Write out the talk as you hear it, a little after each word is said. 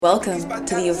Welcome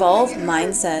to the Evolve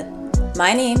Mindset.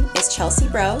 My name is Chelsea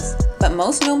Browse, but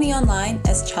most know me online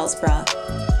as Chels Bra.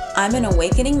 I'm an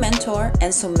awakening mentor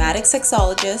and somatic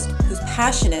sexologist who's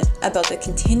passionate about the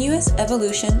continuous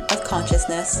evolution of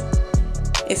consciousness.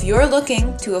 If you're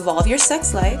looking to evolve your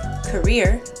sex life,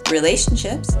 career,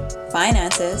 relationships,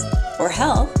 finances, or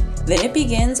health, then it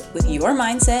begins with your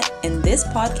mindset, and this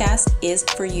podcast is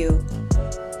for you.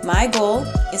 My goal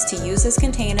is to use this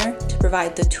container to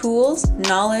provide the tools,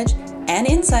 knowledge, and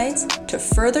insights to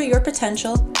further your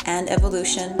potential and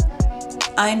evolution.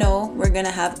 I know we're going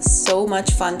to have so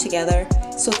much fun together,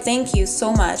 so thank you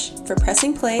so much for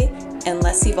pressing play, and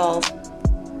let's evolve.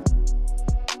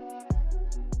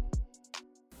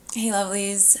 Hey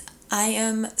lovelies, I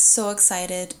am so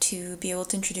excited to be able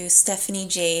to introduce Stephanie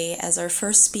J as our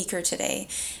first speaker today.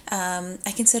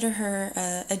 I consider her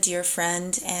a dear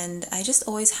friend, and I just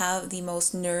always have the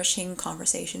most nourishing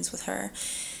conversations with her.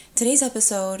 Today's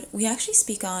episode, we actually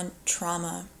speak on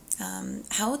trauma,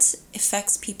 how it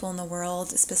affects people in the world,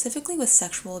 specifically with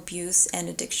sexual abuse and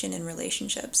addiction in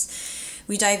relationships.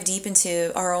 We dive deep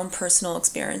into our own personal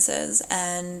experiences,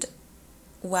 and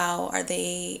wow, are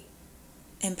they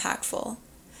impactful.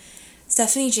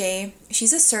 Stephanie J,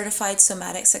 she's a certified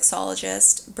somatic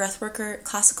sexologist, breathworker,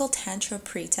 classical tantra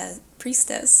priestess,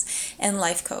 and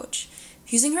life coach.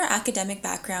 Using her academic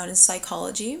background in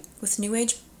psychology with New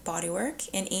Age bodywork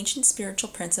and ancient spiritual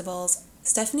principles,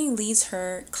 Stephanie leads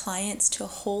her clients to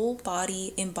whole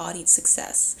body embodied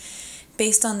success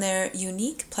based on their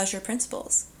unique pleasure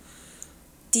principles.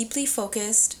 Deeply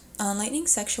focused on enlightening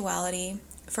sexuality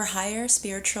for higher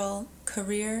spiritual,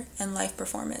 career, and life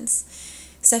performance.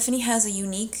 Stephanie has a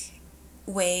unique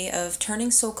way of turning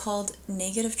so-called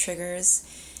negative triggers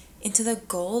into the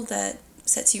gold that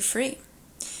sets you free,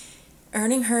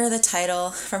 earning her the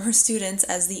title from her students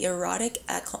as the erotic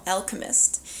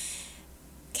alchemist.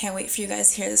 Can't wait for you guys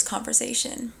to hear this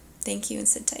conversation. Thank you, and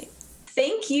sit tight.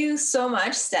 Thank you so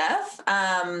much, Steph.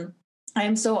 I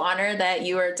am so honored that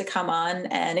you were to come on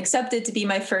and accepted to be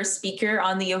my first speaker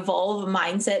on the Evolve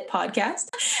Mindset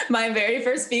podcast, my very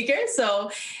first speaker. So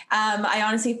I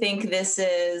honestly think this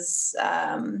is,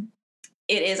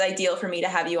 it is ideal for me to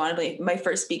have you on my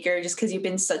first speaker, just because you've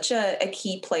been such a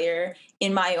key player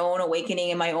in my own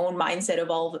awakening and my own mindset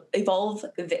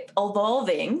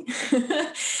evolving.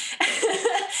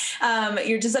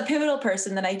 You're just a pivotal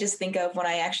person that I just think of when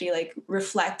I actually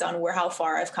reflect on how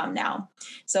far I've come now.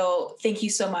 So thank you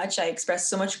so much. I express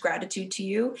so much gratitude to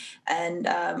you, and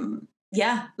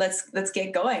let's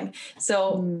get going.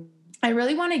 So I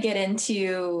really want to get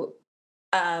into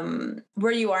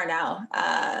where you are now.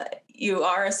 You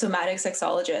are a somatic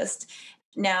sexologist.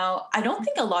 Now, I don't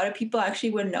think a lot of people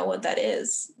actually would know what that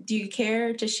is. Do you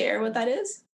care to share what that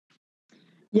is?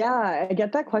 Yeah, I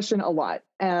get that question a lot.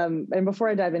 And before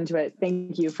I dive into it,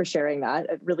 thank you for sharing that.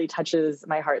 It really touches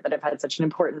my heart that I've had such an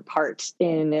important part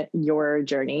in your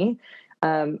journey.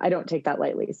 I don't take that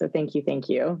lightly. So thank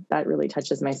you. That really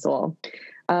touches my soul.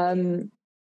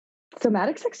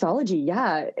 Somatic sexology,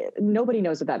 yeah, nobody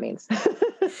knows what that means.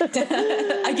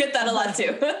 I get that a lot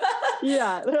too.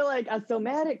 Yeah, they're like, a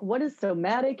somatic, what is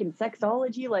somatic and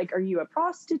sexology? Like, are you a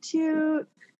prostitute?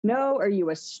 No. Are you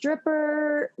a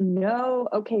stripper? No.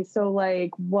 Okay, so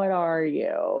what are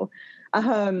you?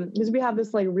 Because we have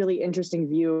this really interesting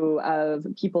view of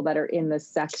people that are in the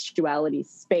sexuality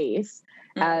space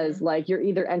as you're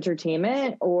either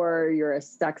entertainment or you're a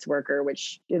sex worker,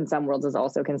 which in some worlds is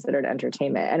also considered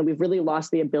entertainment. And we've really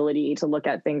lost the ability to look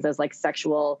at things as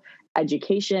sexual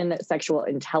education, sexual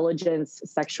intelligence,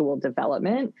 sexual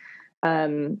development.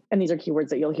 And these are keywords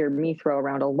that you'll hear me throw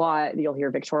around a lot. You'll hear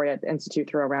Victoria Institute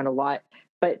throw around a lot.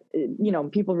 But,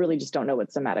 people really just don't know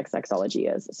what somatic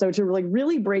sexology is. So to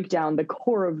really break down the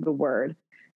core of the word,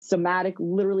 somatic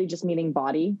literally just meaning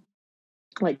body.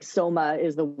 Soma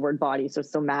is the word body. So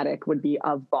somatic would be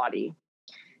of body.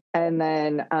 And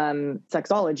then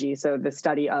sexology, so the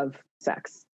study of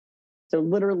sex. So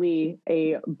literally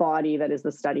a body that is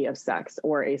the study of sex,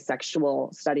 or a sexual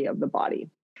study of the body.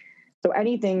 So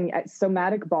anything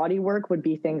somatic body work would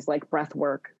be things like breath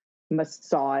work,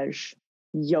 massage,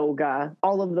 yoga.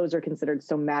 All of those are considered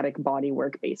somatic body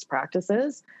work based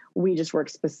practices. We just work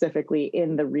specifically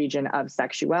in the region of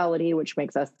sexuality, which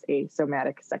makes us a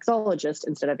somatic sexologist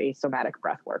instead of a somatic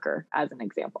breath worker, as an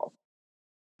example.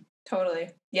 Totally.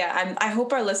 Yeah. I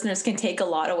hope our listeners can take a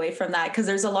lot away from that, because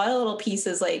there's a lot of little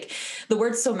pieces, like the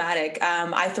word somatic.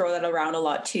 I throw that around a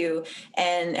lot too.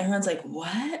 And everyone's like,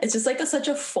 what? It's just such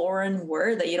a foreign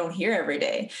word that you don't hear every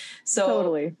day. So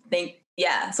totally.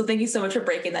 So thank you so much for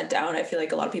breaking that down. I feel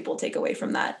like a lot of people take away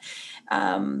from that.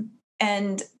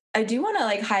 And I do want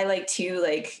to highlight too,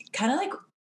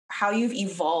 how you've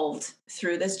evolved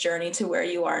through this journey to where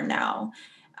you are now.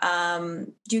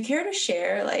 Do you care to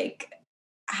share like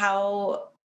how,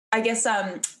 I guess,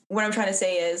 what I'm trying to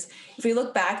say is if we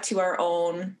look back to our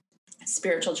own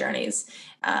spiritual journeys,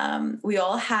 we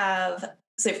all have,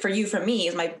 so for you, for me,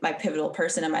 is my pivotal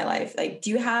person in my life. Like, do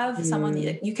you have someone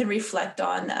that you can reflect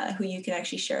on, who you can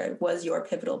actually share was your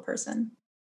pivotal person?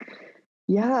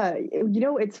 Yeah,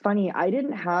 it's funny. I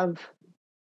didn't have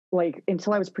like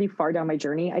until I was pretty far down my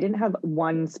journey, I didn't have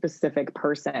one specific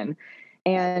person.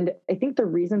 And I think the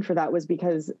reason for that was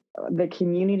because the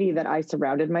community that I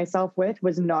surrounded myself with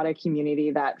was not a community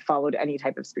that followed any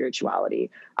type of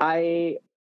spirituality. I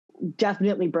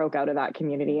definitely broke out of that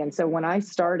community. And so when I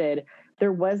started,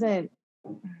 there wasn't,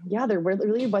 there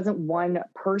really wasn't one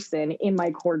person in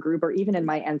my core group or even in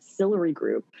my ancillary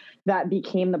group that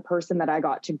became the person that I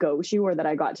got to go to or that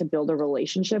I got to build a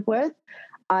relationship with.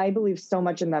 I believe so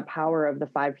much in the power of the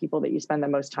 5 people that you spend the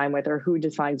most time with or who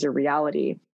defines your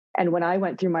reality. And when I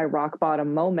went through my rock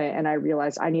bottom moment and I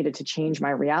realized I needed to change my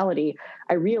reality,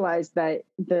 I realized that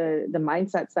the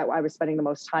mindsets that I was spending the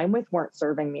most time with weren't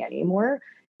serving me anymore.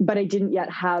 But I didn't yet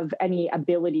have any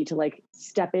ability to like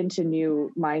step into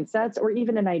new mindsets or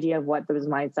even an idea of what those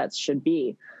mindsets should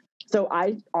be. So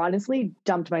I honestly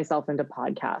dumped myself into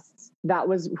podcasts. That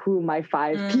was who my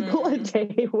 5 people a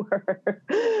day were.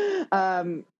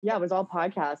 It was all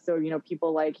podcasts. So,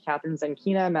 people like Catherine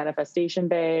Zenkina, Manifestation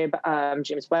Babe,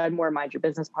 James Wedmore, Mind Your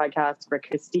Business podcast, Rick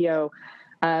Castillo.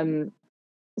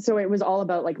 So it was all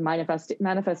about like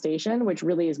manifestation, which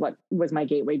really is what was my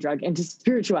gateway drug into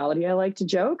spirituality. I like to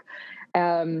joke,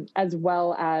 as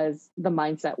well as the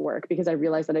mindset work, because I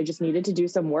realized that I just needed to do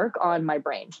some work on my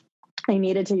brain. I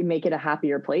needed to make it a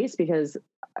happier place because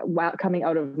while coming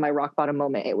out of my rock bottom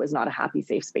moment, it was not a happy,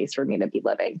 safe space for me to be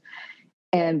living.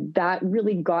 And that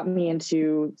really got me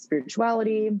into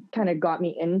spirituality, kind of got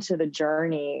me into the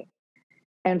journey.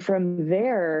 And from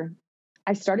there,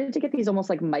 I started to get these almost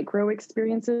like micro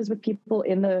experiences with people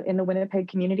in the Winnipeg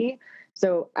community.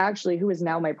 So actually, who is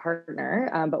now my partner,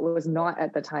 but was not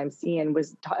at the time, Cian,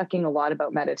 was talking a lot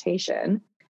about meditation.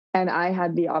 And I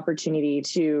had the opportunity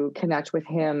to connect with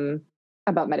him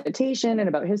about meditation and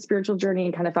about his spiritual journey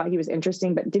and kind of thought he was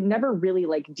interesting, but never really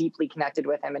like deeply connected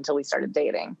with him until we started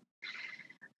dating.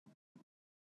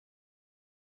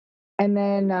 And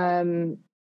then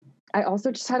I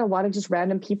also just had a lot of just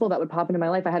random people that would pop into my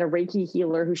life. I had a Reiki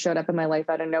healer who showed up in my life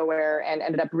out of nowhere and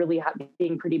ended up really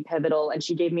being pretty pivotal. And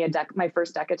she gave me my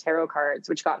first deck of tarot cards,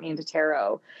 which got me into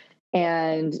tarot.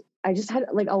 And I just had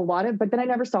like a lot of, but then I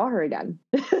never saw her again.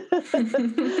 Was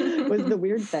the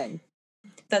weird thing.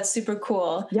 That's super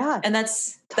cool. Yeah. And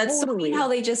that's so neat how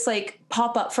they just like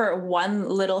pop up for one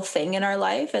little thing in our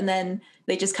life and then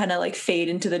they just kind of like fade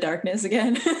into the darkness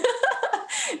again.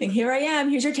 And here I am.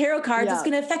 Here's your tarot cards. Yeah. It's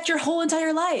going to affect your whole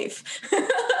entire life.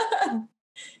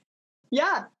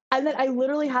 Yeah. And then I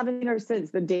literally haven't seen her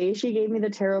since. The day she gave me the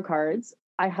tarot cards,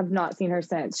 I have not seen her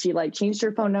since. She like changed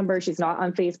her phone number. She's not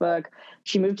on Facebook.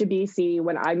 She moved to BC.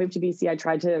 When I moved to BC, I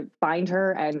tried to find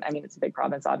her. And I mean, it's a big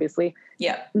province, obviously.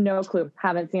 Yeah. No clue.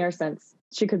 Haven't seen her since.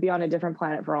 She could be on a different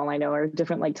planet for all I know, or a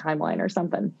different like timeline or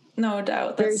something. No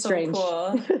doubt. That's so strange.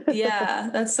 Cool. Yeah,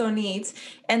 that's so neat.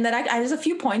 And then I there's a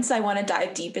few points I want to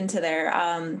dive deep into there.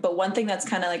 But one thing that's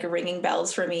kind of like ringing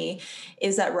bells for me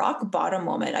is that rock bottom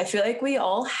moment. I feel like we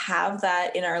all have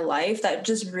that in our life that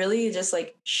just really just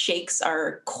like shakes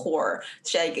our core.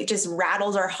 Like it just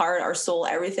rattles our heart, our soul,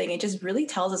 everything. It just really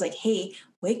tells us like, hey,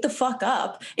 wake the fuck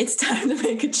up. It's time to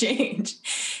make a change.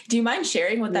 Do you mind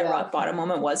sharing what that rock bottom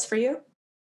moment was for you?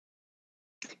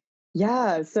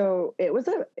 Yeah, so it was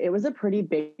a pretty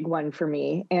big one for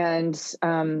me. And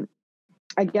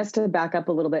I guess to back up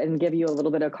a little bit and give you a little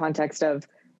bit of context of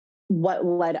what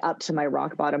led up to my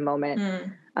rock bottom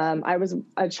moment. I was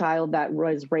a child that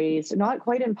was raised not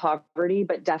quite in poverty,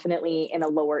 but definitely in a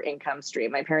lower income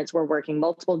stream. My parents were working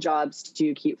multiple jobs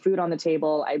to keep food on the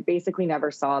table. I basically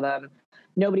never saw them.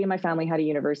 Nobody in my family had a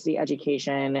university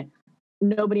education.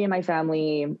 Nobody in my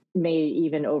family made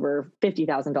even over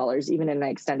 $50,000, even in my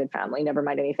extended family, never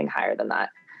mind anything higher than that.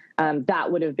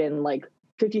 That would have been like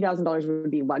 $50,000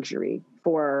 would be luxury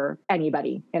for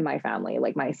anybody in my family,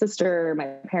 like my sister, my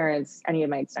parents, any of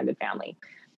my extended family.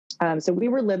 So we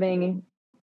were living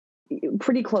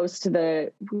pretty close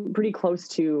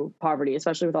to poverty,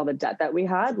 especially with all the debt that we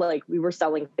had. Like we were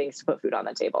selling things to put food on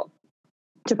the table,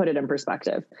 to put it in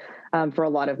perspective, for a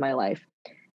lot of my life.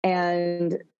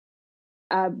 And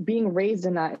being raised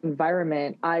in that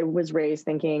environment, I was raised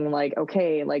thinking like,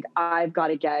 okay, like I've got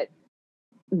to get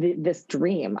this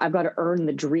dream. I've got to earn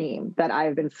the dream that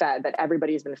I've been fed, that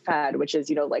everybody's been fed, which is,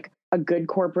 like a good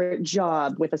corporate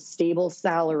job with a stable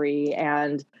salary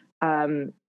and,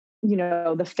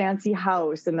 the fancy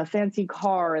house and the fancy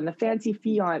car and the fancy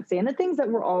fiance and the things that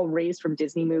we're all raised from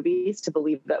Disney movies to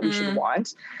believe that we should Mm.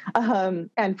 want.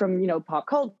 And from, pop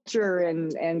culture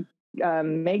and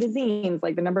magazines,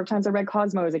 like the number of times I read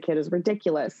Cosmo as a kid is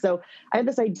ridiculous. So I had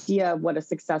this idea of what a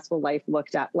successful life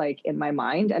looked at like in my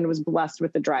mind and was blessed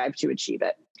with the drive to achieve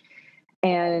it.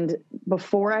 And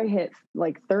before I hit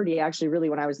like 30, actually, really,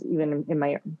 when I was even in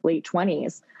my late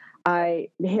 20s, I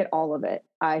hit all of it.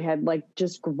 I had like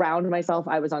just ground myself.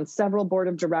 I was on several board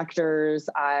of directors.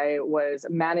 I was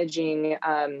managing,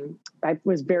 I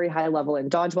was very high level in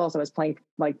dodgeball. So I was playing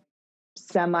like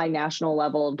semi-national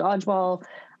level dodgeball.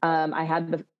 I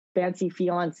had the fancy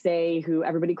fiance who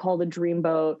everybody called a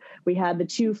dreamboat. We had the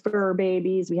 2 fur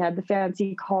babies. We had the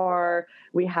fancy car.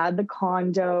 We had the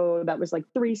condo that was like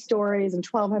 3 stories and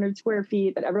 1,200 square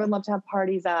feet that everyone loved to have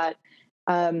parties at.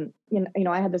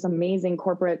 I had this amazing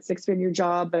corporate 6-figure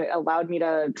job that allowed me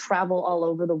to travel all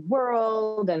over the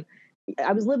world. And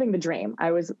I was living the dream.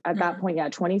 I was at that point,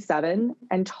 27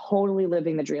 and totally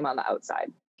living the dream on the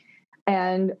outside.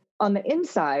 And on the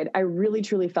inside, I really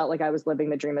truly felt like I was living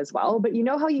the dream as well. But you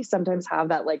know how you sometimes have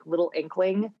that like little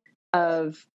inkling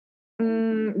of,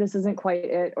 this isn't quite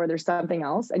it, or there's something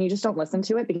else, and you just don't listen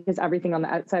to it because everything on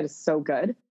the outside is so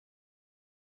good.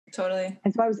 Totally.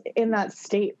 And so I was in that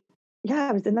state. Yeah,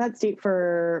 I was in that state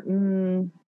for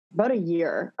about a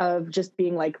year of just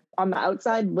being like on the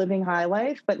outside, living high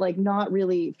life, but like not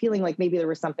really feeling like maybe there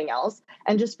was something else,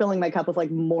 and just filling my cup with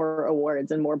like more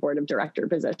awards and more board of director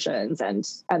positions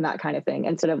and that kind of thing,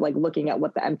 instead of like looking at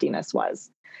what the emptiness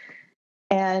was.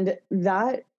 And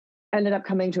that ended up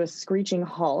coming to a screeching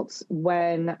halt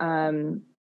when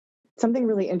something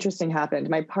really interesting happened.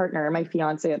 My partner, my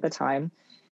fiance at the time,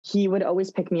 he would always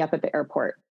pick me up at the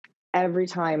airport. Every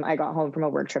time I got home from a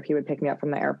work trip, he would pick me up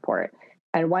from the airport.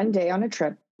 And one day on a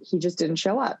trip, he just didn't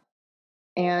show up.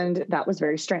 And that was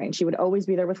very strange. He would always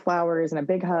be there with flowers and a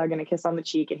big hug and a kiss on the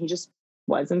cheek, and he just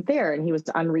wasn't there. And he was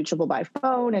unreachable by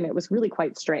phone, and it was really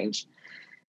quite strange.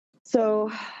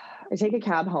 So I take a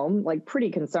cab home, like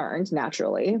pretty concerned,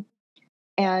 naturally.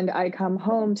 And I come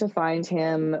home to find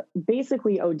him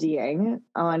basically ODing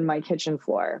on my kitchen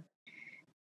floor.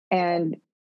 And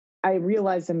I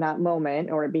realized in that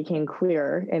moment, or it became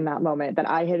clear in that moment, that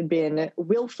I had been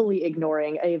willfully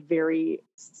ignoring a very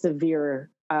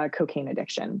severe cocaine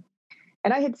addiction.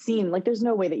 And I had seen, like, there's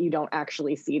no way that you don't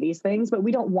actually see these things, but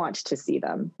we don't want to see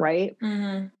them, right?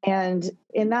 Mm-hmm. And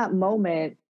in that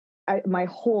moment, my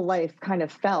whole life kind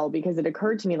of fell, because it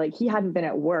occurred to me, like, he hadn't been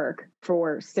at work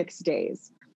for 6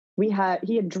 days. He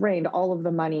had drained all of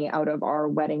the money out of our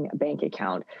wedding bank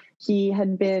account. He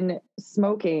had been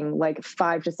smoking like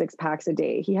 5 to 6 packs a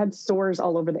day. He had sores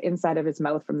all over the inside of his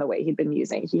mouth from the way he'd been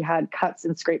using. He had cuts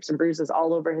and scrapes and bruises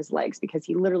all over his legs because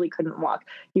he literally couldn't walk.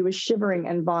 He was shivering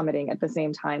and vomiting at the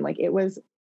same time. Like, it was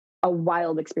a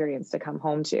wild experience to come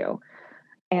home to.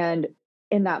 And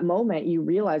in that moment, you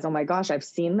realize, oh my gosh, I've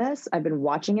seen this. I've been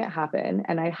watching it happen,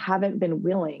 and I haven't been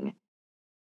willing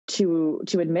to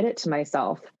admit it to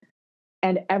myself.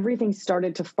 And everything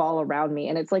started to fall around me.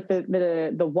 And it's like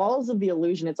the walls of the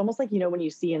illusion. It's almost like, when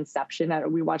you see Inception.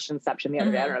 We watched Inception the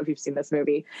other day. I don't know if you've seen this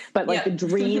movie, but like the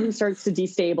dream starts to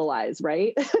destabilize,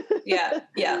 right? Yeah.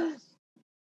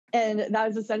 And that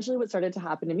was essentially what started to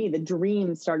happen to me. The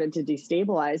dream started to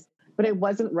destabilize, but I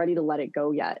wasn't ready to let it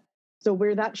go yet. So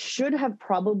where that should have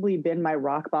probably been my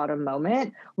rock bottom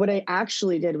moment, what I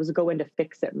actually did was go into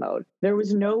fix it mode. There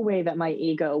was no way that my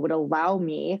ego would allow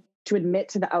me to admit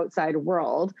to the outside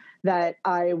world that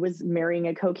I was marrying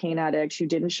a cocaine addict who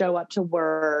didn't show up to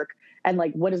work. And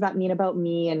like, what does that mean about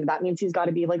me? And that means he's got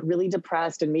to be like really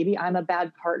depressed, and maybe I'm a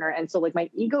bad partner. And so like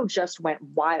my ego just went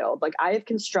wild. Like, I have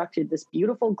constructed this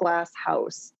beautiful glass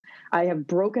house. I have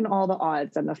broken all the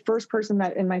odds. I'm the first person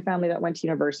that in my family that went to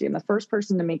university. I'm the first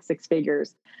person to make 6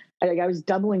 figures. I was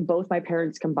doubling both my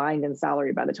parents combined in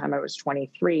salary by the time I was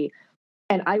 23.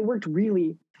 And I worked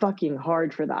really fucking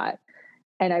hard for that.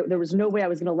 And there was no way I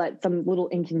was going to let some little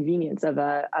inconvenience of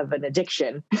an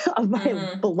addiction of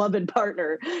my beloved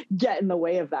partner get in the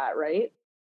way of that, right?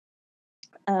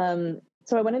 So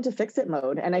I went into fix it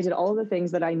mode, and I did all of the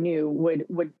things that I knew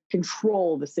would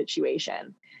control the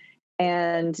situation.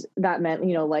 And that meant,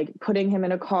 like putting him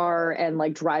in a car and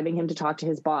like driving him to talk to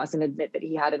his boss and admit that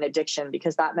he had an addiction,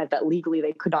 because that meant that legally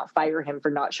they could not fire him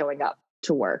for not showing up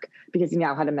to work because he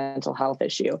now had a mental health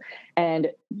issue,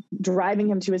 and driving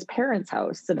him to his parents'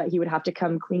 house so that he would have to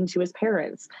come clean to his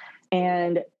parents.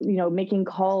 and, making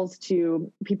calls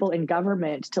to people in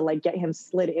government to like get him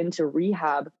slid into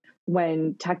rehab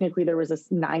when technically there was a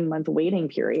 9-month waiting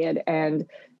period, and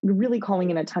really calling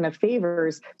in a ton of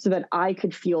favors so that I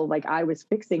could feel like I was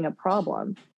fixing a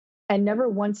problem. And never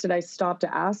once did I stop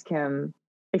to ask him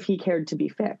if he cared to be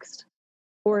fixed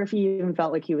or if he even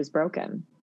felt like he was broken.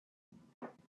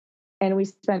 And we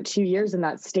spent 2 years in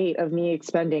that state of me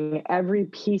expending every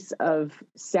piece of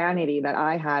sanity that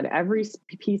I had, every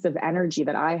piece of energy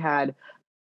that I had,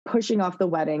 pushing off the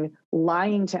wedding,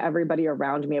 lying to everybody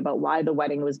around me about why the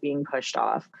wedding was being pushed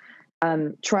off,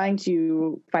 trying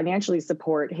to financially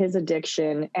support his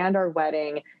addiction and our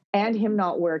wedding and him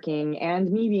not working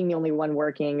and me being the only one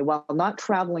working while not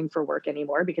traveling for work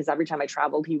anymore, because every time I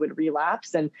traveled, he would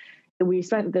relapse. And we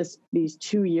spent these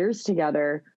 2 years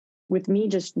together with me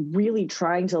just really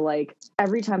trying to, like,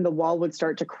 every time the wall would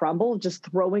start to crumble, just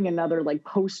throwing another like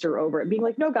poster over it, being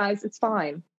like, no, guys, it's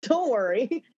fine. Don't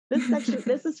worry. This section,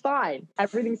 this is fine.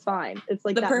 Everything's fine. It's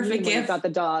like The that perfect meme when you've gift. got the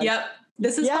dog. Yep.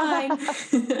 This is fine.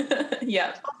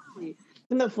 Yep. Totally.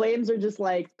 And the flames are just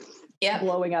like Yep.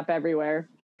 blowing up everywhere.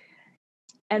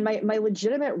 And my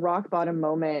legitimate rock bottom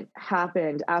moment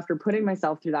happened after putting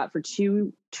myself through that for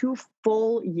two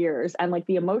full years, and like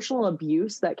the emotional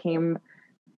abuse that came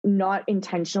not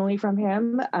intentionally from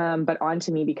him, but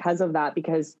onto me because of that,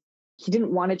 because he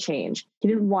didn't want to change. He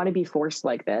didn't want to be forced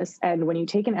like this. And when you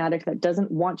take an addict that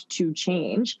doesn't want to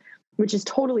change, which is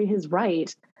totally his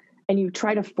right, and you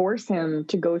try to force him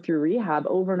to go through rehab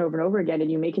over and over and over again,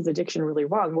 and you make his addiction really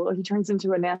wrong, well, he turns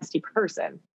into a nasty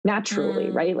person naturally,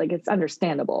 right? Like, it's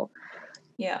understandable.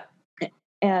 Yeah.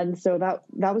 And so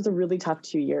that was a really tough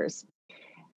 2 years.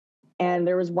 And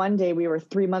there was one day we were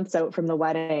 3 months out from the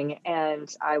wedding,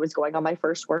 and I was going on my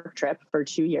first work trip for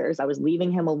 2 years. I was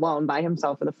leaving him alone by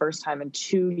himself for the first time in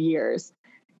 2 years.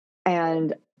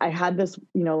 And I had this,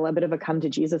 a bit of a come to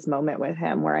Jesus moment with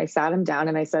him where I sat him down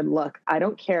and I said, look, I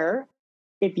don't care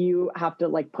if you have to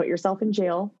like put yourself in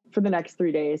jail for the next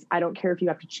 3 days. I don't care if you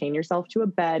have to chain yourself to a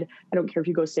bed. I don't care if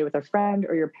you go stay with a friend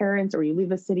or your parents or you leave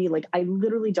the city. Like, I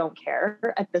literally don't care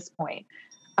at this point.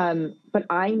 But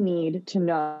I need to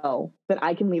know that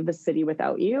I can leave the city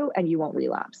without you and you won't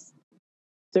relapse.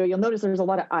 So you'll notice there's a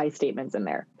lot of I statements in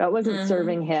there. That wasn't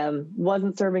serving him,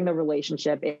 wasn't serving the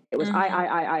relationship. It was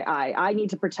I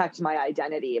need to protect my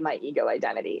identity, my ego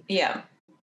identity. Yeah.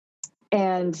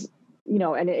 And,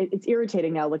 and it's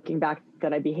irritating now looking back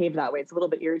that I behave that way. It's a little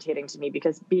bit irritating to me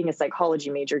because being a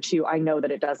psychology major too, I know that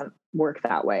it doesn't work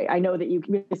that way. I know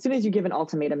that as soon as you give an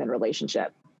ultimatum in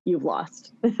relationship, you've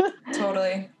lost.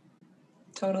 Totally.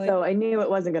 So I knew it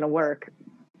wasn't going to work,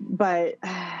 but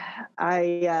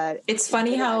it's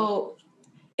funny how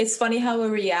we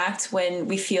react when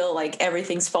we feel like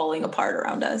everything's falling apart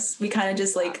around us. We kind of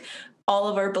just like all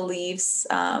of our beliefs,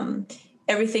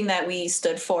 everything that we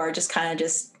stood for, just kind of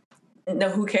just, no,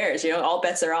 who cares? All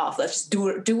bets are off. Let's just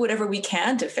do whatever we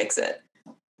can to fix it.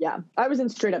 Yeah. I was in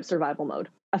straight up survival mode,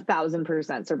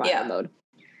 1,000% survival mode.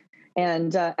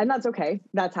 And that's okay.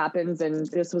 That happens. And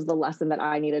this was the lesson that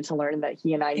I needed to learn, that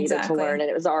he and I needed to learn. And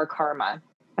it was our karma,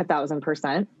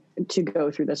 1,000%, to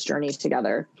go through this journey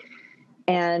together.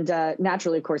 And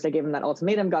naturally, of course, I gave him that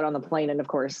ultimatum, got on the plane. And of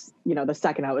course, the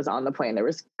second I was on the plane, there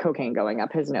was cocaine going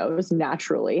up his nose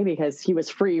naturally, because he was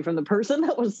free from the person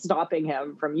that was stopping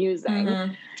him from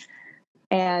using.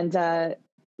 And, that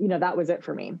was it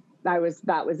for me. That was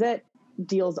it.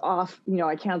 Deals off.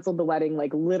 I canceled the wedding,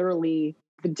 like literally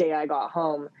the day I got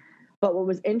home. But what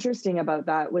was interesting about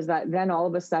that was that then all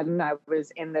of a sudden I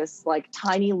was in this like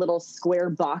tiny little square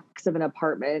box of an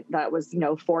apartment that was,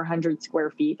 400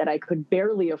 square feet that I could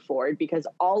barely afford because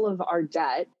all of our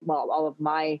debt, well, all of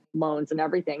my loans and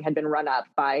everything had been run up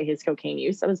by his cocaine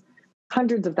use. I was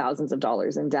hundreds of thousands of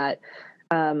dollars in debt.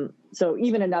 So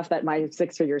even enough that my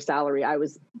 6-figure salary, I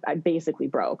basically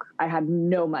broke. I had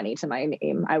no money to my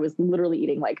name. I was literally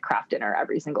eating like Kraft dinner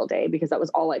every single day because that was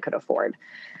all I could afford.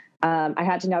 I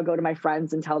had to now go to my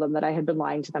friends and tell them that I had been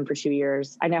lying to them for 2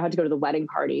 years. I now had to go to the wedding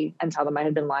party and tell them I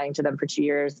had been lying to them for 2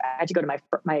 years. I had to go to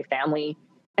my family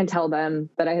and tell them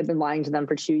that I had been lying to them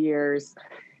for 2 years.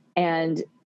 And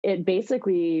it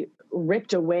basically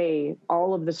ripped away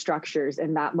all of the structures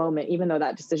in that moment. Even though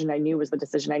that decision I knew was the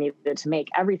decision I needed to make,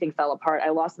 everything fell apart. I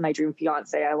lost my dream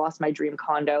fiance. I lost my dream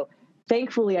condo.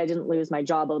 Thankfully, I didn't lose my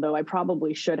job, although I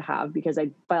probably should have, because I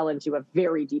fell into a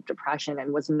very deep depression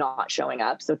and was not showing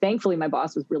up. So thankfully, my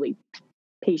boss was really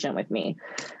patient with me.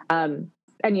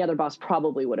 Any other boss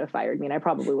probably would have fired me, and I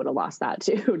probably would have lost that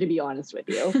too, to be honest with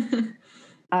you.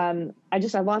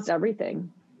 I lost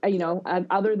everything.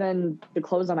 Other than the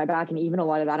clothes on my back, and even a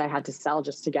lot of that I had to sell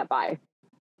just to get by.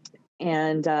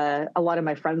 And a lot of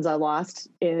my friends I lost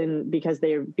in because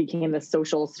they became the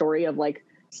social story of like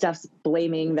Steph's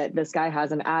blaming that this guy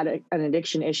has an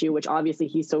addiction issue, which obviously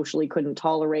he socially couldn't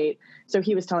tolerate. So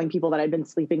he was telling people that I'd been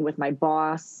sleeping with my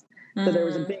boss. So there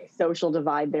was a big social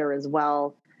divide there as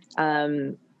well.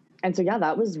 And so, yeah,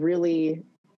 that was really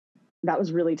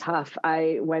tough.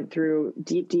 I went through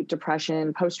deep, deep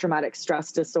depression, post-traumatic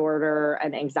stress disorder,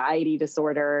 and anxiety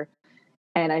disorder.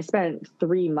 And I spent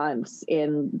 3 months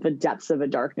in the depths of a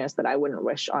darkness that I wouldn't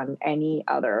wish on any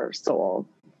other soul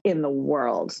in the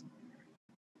world.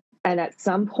 And at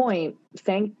some point,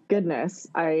 thank goodness,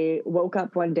 I woke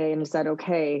up one day and said,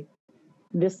 okay,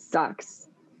 this sucks,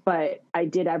 but I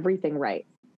did everything right.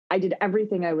 I did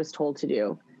everything I was told to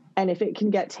do. And if it can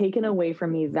get taken away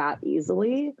from me that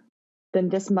easily, then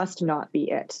this must not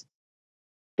be it.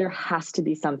 There has to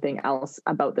be something else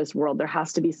about this world. There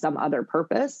has to be some other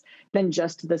purpose than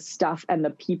just the stuff and the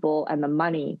people and the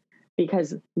money,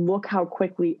 because look how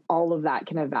quickly all of that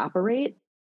can evaporate,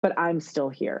 but I'm still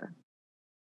here.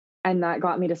 And that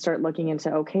got me to start looking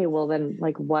into, okay, well then,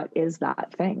 like, what is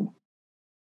that thing?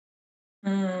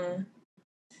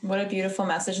 What a beautiful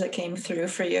message that came through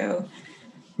for you.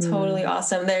 Totally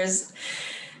awesome. There's,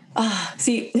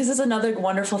 see, this is another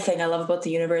wonderful thing I love about the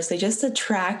universe. They just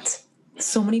attract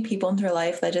so many people into your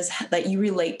life that you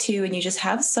relate to, and you just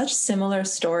have such similar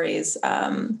stories.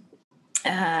 Where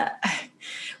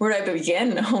do I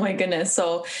begin? Oh my goodness.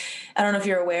 So I don't know if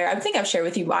you're aware. I think I've shared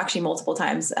with you actually multiple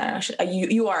times.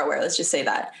 You are aware. Let's just say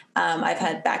that. I've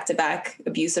had back-to-back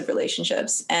abusive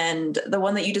relationships. And the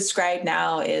one that you described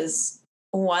now is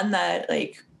one that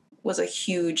like was a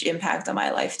huge impact on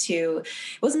my life too.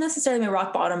 It wasn't necessarily my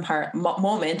rock bottom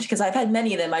moment, because I've had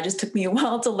many of them. It just took me a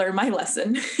while to learn my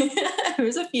lesson.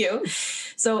 There's a few.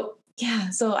 So yeah.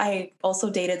 So I also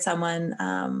dated someone,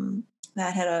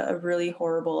 that had a really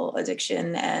horrible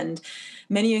addiction, and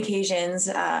many occasions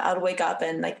I would wake up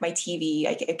and like my TV,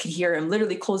 I could hear him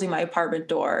literally closing my apartment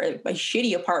door, my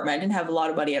shitty apartment. I didn't have a lot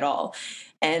of money at all.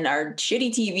 And our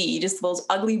shitty TV, just those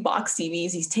ugly box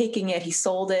TVs, he's taking it, he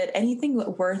sold it, anything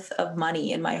worth of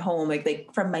money in my home, like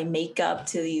from my makeup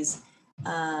to these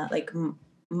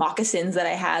moccasins that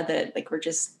I had that like were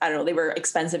just, I don't know, they were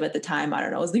expensive at the time. I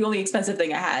don't know. It was the only expensive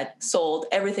thing I had, sold,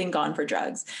 everything gone for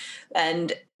drugs.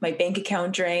 And my bank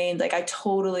account drained. Like I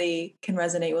totally can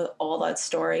resonate with all that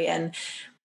story. And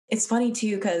it's funny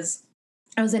too, because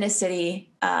I was in a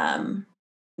city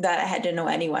that I had to know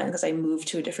anyone, because I moved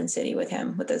to a different city with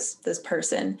him, with this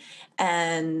person.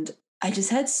 And I just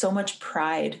had so much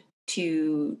pride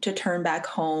to turn back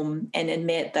home and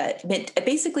admit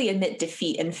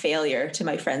defeat and failure to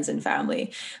my friends and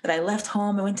family, that I left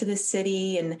home, I went to this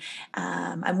city, and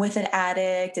I'm with an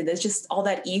addict, and there's just all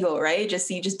that ego, right?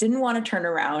 You just didn't want to turn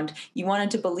around. You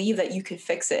wanted to believe that you could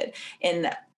fix it.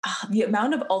 And the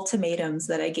amount of ultimatums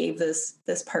that I gave this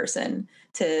person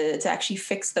to actually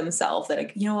fix themselves,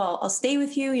 that, you know, I'll stay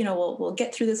with you, you know, we'll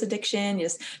get through this addiction.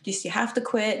 Just you have to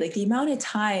quit. Like the amount of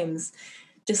times,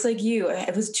 just like you,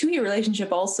 it was a 2-year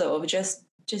relationship also of just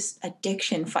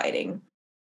addiction fighting.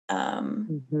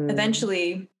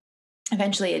 Eventually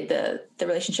the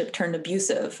relationship turned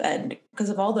abusive, and because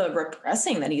of all the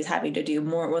repressing that he's having to do,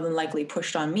 more than likely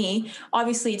pushed on me.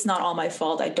 Obviously it's not all my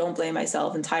fault. I don't blame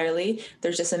myself entirely.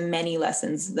 There's just many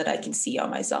lessons that I can see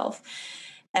on myself.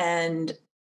 And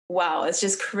wow, it's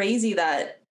just crazy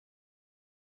that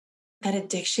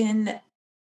addiction,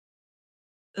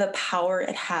 the power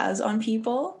it has on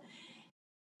people.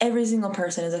 Every single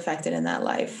person is affected in that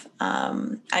life.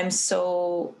 I'm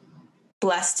so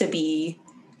blessed to be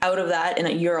out of that, and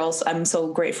I'm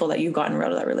so grateful that you've gotten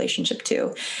out of that relationship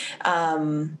too.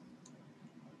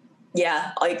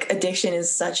 Yeah, like addiction is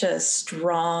such a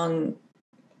strong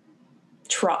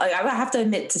trauma. I have to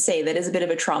admit to say that is a bit of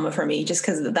a trauma for me, just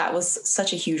because that was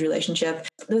such a huge relationship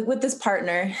with this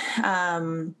partner.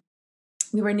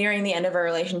 We were nearing the end of our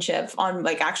relationship on,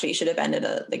 like, actually it should have ended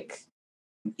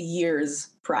years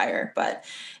prior, but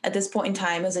at this point in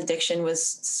time, his addiction was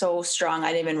so strong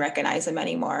I didn't even recognize him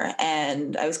anymore.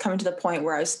 And I was coming to the point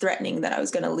where I was threatening that I was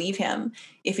going to leave him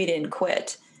if he didn't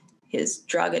quit his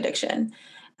drug addiction.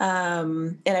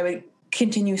 And I would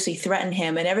continuously threaten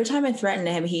him, and every time I threatened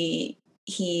him, he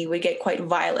would get quite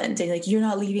violent and like, you're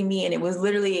not leaving me. And it was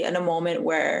literally in a moment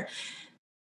where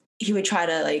he would try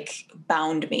to like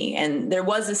bound me. And there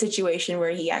was a situation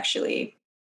where he actually,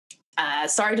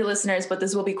 sorry to listeners, but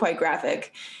this will be quite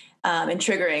graphic and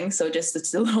triggering. So just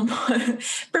it's a little more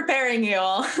preparing you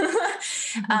all.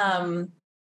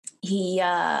 He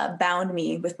bound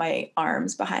me with my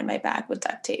arms behind my back with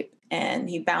duct tape, and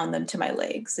he bound them to my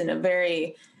legs in a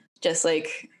very just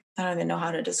like I don't even know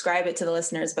how to describe it to the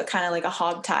listeners, but kind of like a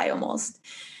hog tie almost.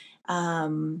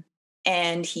 Um,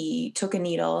 and he took a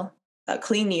needle, a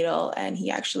clean needle, and he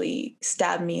actually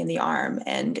stabbed me in the arm.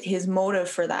 And his motive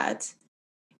for that,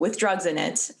 with drugs in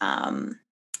it,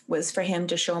 was for him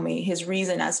to show me his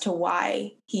reason as to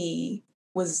why he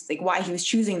was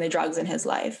choosing the drugs in his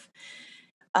life.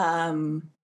 Um,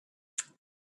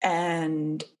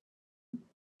 and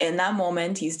in that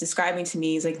moment, he's describing to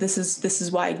me, he's like, this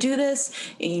is why I do this,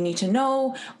 and you need to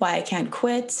know why I can't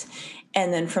quit.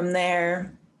 And then from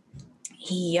there,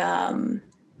 he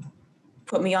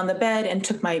put me on the bed and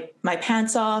took my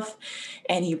pants off,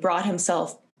 and he brought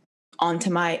himself onto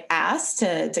my ass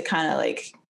to kind of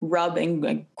like rub and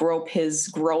like grope his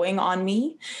growing on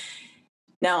me.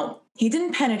 Now, he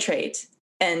didn't penetrate.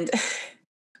 And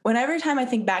whenever time I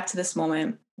think back to this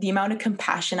moment, the amount of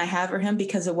compassion I have for him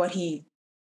because of what he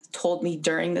told me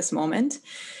during this moment,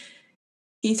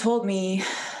 he told me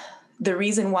the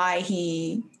reason why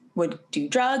he would do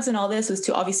drugs and all this was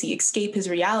to obviously escape his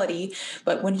reality.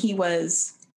 But when he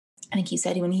was, I think he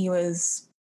said when he was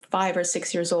 5 or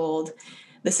 6 years old,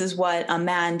 this is what a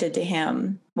man did to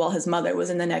him while his mother was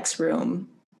in the next room,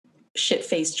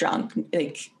 shit-faced drunk,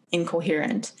 like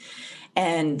incoherent.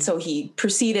 And so he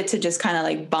proceeded to just kind of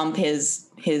like bump his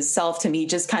self to me,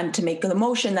 just kind of to make the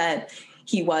motion that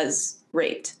he was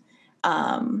raped.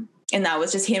 And that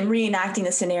was just him reenacting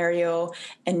the scenario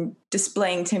and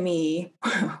displaying to me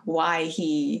why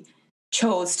he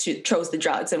chose the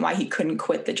drugs and why he couldn't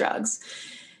quit the drugs.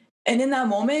 And in that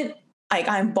moment, like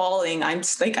I'm bawling, I'm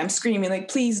just like I'm screaming, like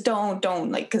please don't,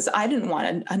 like because I didn't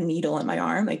want a needle in my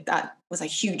arm, like that was a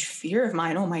huge fear of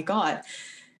mine. Oh my god!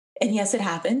 And yes, it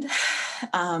happened.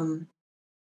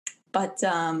 But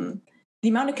the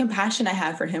amount of compassion I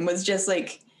had for him was just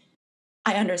like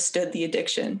I understood the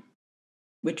addiction,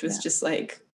 which was just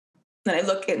like. Then I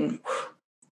look and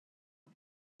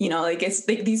like it's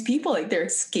like these people, like they're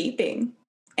escaping,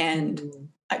 and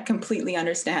I completely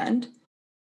understand.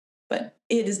 But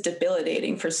it is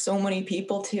debilitating for so many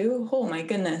people too. Oh my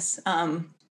goodness. And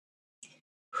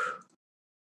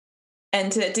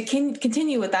to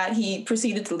continue with that, he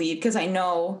proceeded to leave because I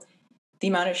know the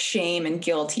amount of shame and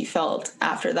guilt he felt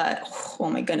after that. Oh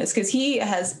my goodness, because he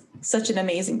has such an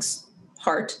amazing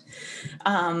heart.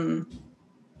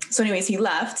 So anyways, he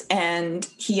left, and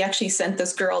he actually sent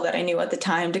this girl that I knew at the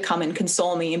time to come and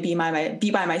console me and be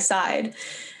by my side.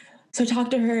 So I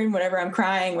talked to her and whatever, I'm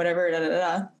crying, whatever, da da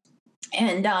da.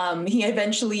 And he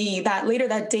eventually, later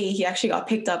that day, he actually got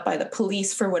picked up by the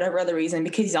police for whatever other reason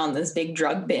because he's on this big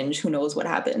drug binge. Who knows what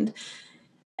happened?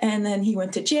 And then he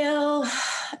went to jail,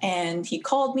 and he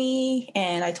called me,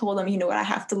 and I told him, you know what, I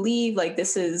have to leave. Like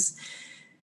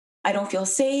I don't feel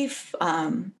safe.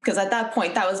 Because at that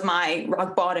point, that was my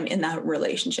rock bottom in that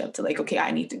relationship to like, okay,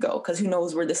 I need to go because who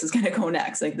knows where this is going to go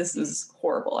next. Like, this is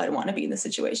horrible. I don't want to be in this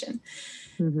situation.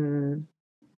 Mm-hmm.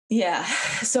 Yeah.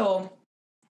 So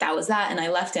that was that. And I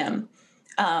left him.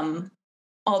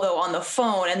 Although on the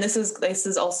phone, and this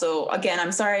is also, again,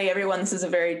 I'm sorry, everyone, this is a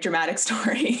very dramatic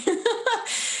story.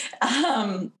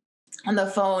 On the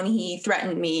phone, he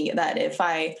threatened me that if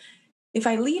I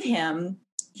leave him,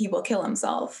 he will kill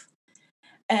himself.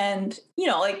 And,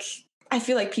 like, I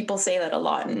feel like people say that a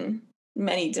lot in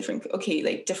many different,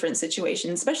 different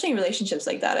situations, especially in relationships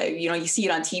like that. You see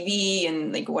it on TV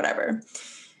and like whatever.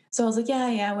 So I was like,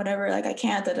 yeah, whatever. Like I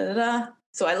can't, da, da, da, da.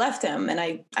 So I left him, and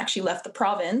I actually left the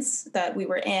province that we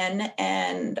were in.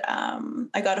 And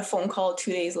I got a phone call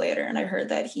 2 days later, and I heard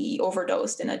that he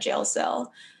overdosed in a jail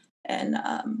cell. And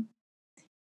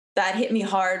that hit me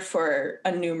hard for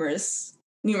numerous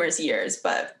years.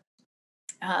 But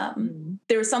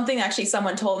there was something actually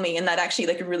someone told me, and that actually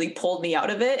like really pulled me out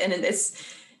of it. And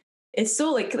it's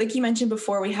so like you mentioned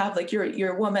before, we have like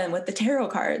your woman with the tarot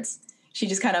cards. She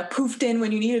just kind of poofed in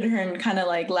when you needed her and kind of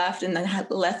like left, and then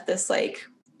had left this like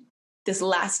this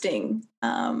lasting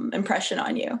impression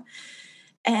on you.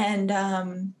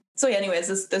 And so yeah,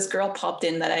 anyways, this girl popped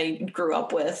in that I grew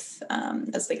up with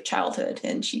as like childhood,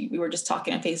 and we were just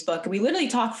talking on Facebook. We literally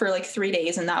talked for like 3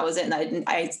 days, and that was it. And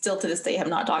I still to this day have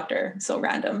not talked to her. So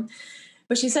random.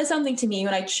 But she said something to me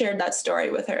when I shared that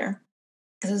story with her,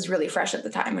 because it was really fresh at the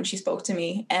time when she spoke to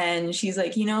me. And she's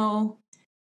like,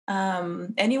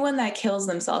 anyone that kills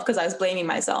themselves, because I was blaming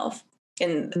myself,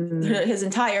 and his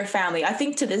entire family, I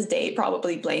think to this day,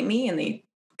 probably blame me, and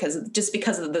because of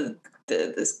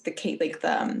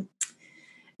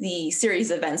the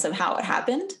series of events of how it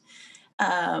happened.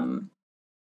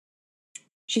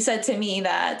 She said to me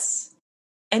that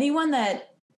anyone that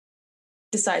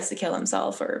decides to kill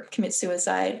himself or commit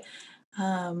suicide,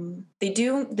 they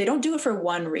don't do it for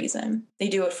one reason. They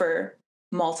do it for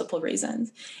multiple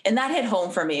reasons. And that hit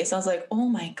home for me. So I was like, oh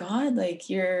my God, like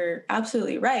you're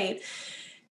absolutely right.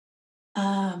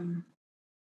 Um,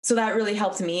 so that really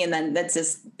helped me. And then it's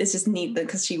just neat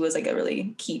because she was like a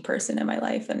really key person in my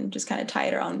life and just kind of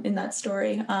tied her on in that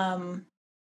story.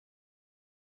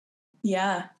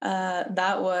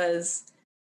 That was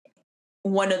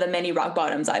one of the many rock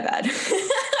bottoms I've had.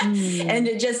 And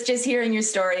Mm. just hearing your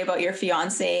story about your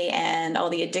fiance and all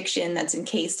the addiction that's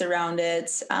encased around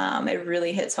it, it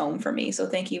really hits home for me. So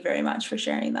thank you very much for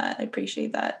sharing that. I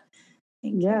appreciate that.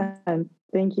 Thank you. Yeah, and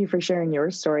thank you for sharing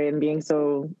your story and being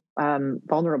so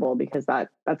vulnerable, because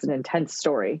that's an intense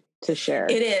story to share.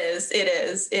 It is, it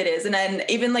is, it is. And then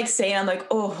even like saying, I'm like,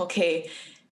 oh, okay,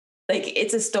 like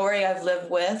it's a story I've lived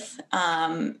with,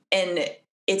 and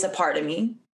it's a part of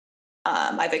me.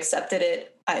 I've accepted it.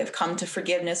 I've come to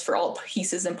forgiveness for all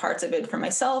pieces and parts of it for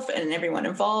myself and everyone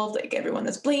involved, like everyone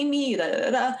that's blamed me. Da, da,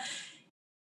 da, da.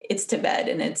 It's to bed,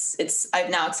 and it's. I've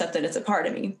now accepted it's a part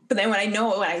of me. But then when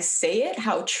I say it,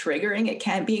 how triggering it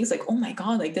can be, it's like, oh my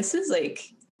God, like this is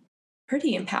like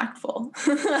pretty impactful.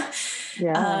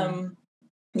 Yeah. um,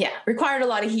 yeah, required a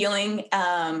lot of healing,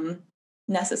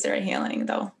 necessary healing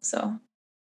though. So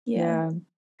yeah. Yeah.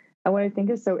 And what I think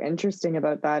is so interesting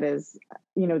about that is,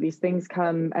 these things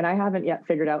come, and I haven't yet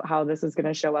figured out how this is going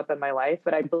to show up in my life,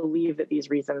 but I believe that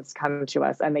these reasons come to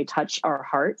us and they touch our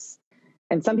hearts.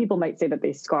 And some people might say that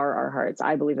they scar our hearts.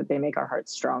 I believe that they make our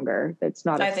hearts stronger. It's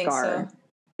not a I think so. scar,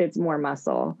 it's more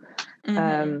muscle. Mm-hmm.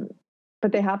 Um,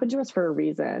 but they happen to us for a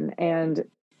reason. And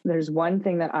there's one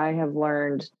thing that I have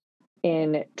learned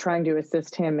in trying to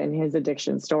assist him in his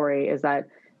addiction story is that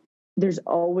there's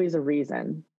always a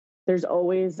reason. There's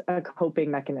always a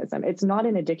coping mechanism. It's not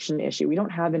an addiction issue. We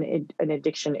don't have an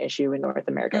addiction issue in North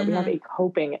America. We have Mm-hmm. a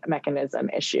coping mechanism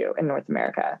issue in North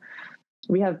America.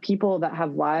 We have people that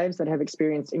have lives that have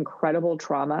experienced incredible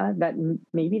trauma that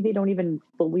maybe they don't even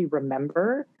fully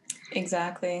remember,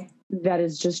 Exactly. that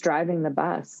is just driving the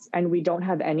bus, and we don't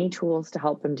have any tools to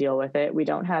help them deal with it. We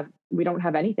don't have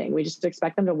anything. We just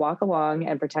expect them to walk along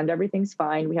and pretend everything's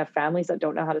fine. We have families that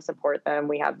don't know how to support them.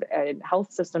 We have a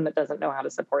health system that doesn't know how to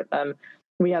support them.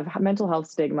 We have mental health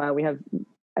stigma. We have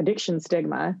addiction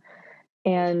stigma.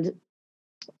 And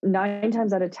 9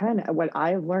 times out of 10, what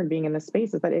I've learned being in this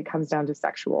space is that it comes down to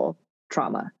sexual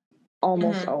trauma,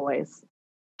 almost Mm-hmm. always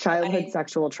childhood I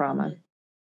sexual trauma. mhm.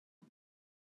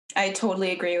 I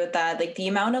totally agree with that. Like the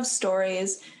amount of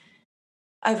stories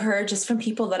I've heard just from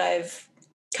people that I've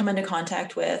come into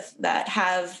contact with that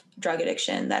have drug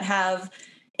addiction, that have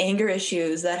anger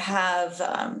issues, that have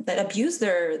that abuse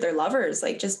their lovers,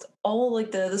 like just all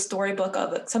like the storybook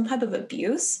of some type of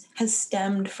abuse has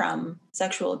stemmed from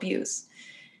sexual abuse,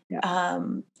 Yeah.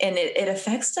 and it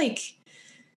affects like,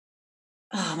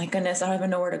 oh my goodness, I don't even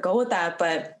know where to go with that,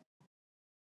 but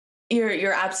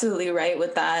you're absolutely right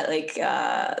with that. Like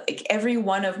every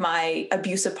one of my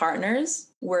abusive partners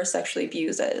were sexually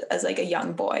abused as like a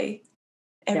young boy.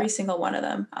 Yeah. Every single one of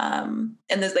them. And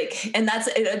there's like, and that's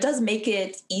it does make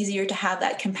it easier to have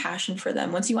that compassion for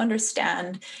them once you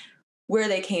understand where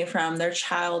they came from, their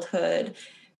childhood,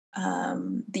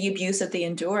 the abuse that they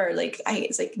endure.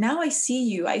 It's like now I see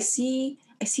you. I see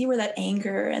where that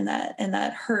anger and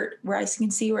that hurt, where I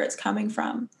can see where it's coming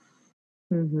from.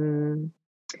 Hmm.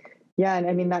 Yeah, and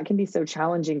I mean, that can be so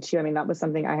challenging too. I mean, that was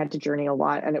something I had to journey a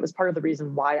lot. And it was part of the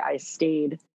reason why I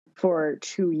stayed for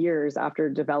 2 years after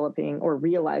developing or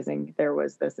realizing there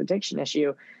was this addiction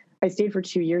issue. I stayed for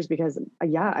 2 years because,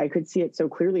 yeah, I could see it so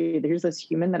clearly. There's this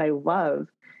human that I love,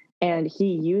 and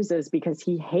he uses because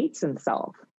he hates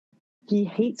himself. He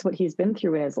hates what he's been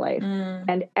through in his life. Mm,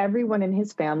 And everyone in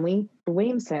his family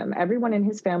blames him. Everyone in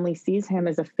his family sees him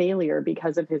as a failure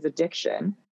because of his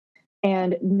addiction.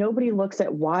 And nobody looks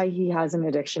at why he has an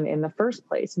addiction in the first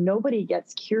place. Nobody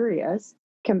gets curious,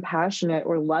 compassionate,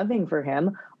 or loving for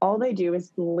him. All they do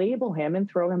is label him and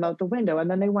throw him out the window. And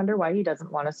then they wonder why he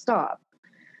doesn't want to stop.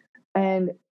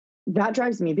 And that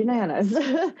drives me bananas.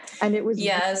 And it was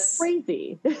yes.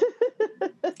 crazy.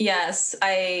 Yes,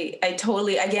 I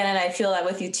totally again, and I feel that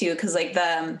with you too, because like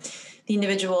the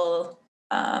individual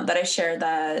that I shared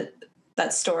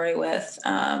that story with,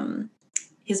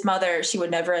 his mother, she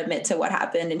would never admit to what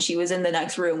happened, and she was in the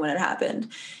next room when it happened.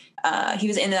 He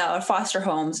was in foster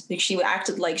homes. Like she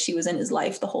acted like she was in his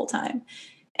life the whole time,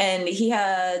 and he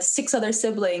had 6 other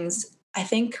siblings. I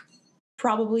think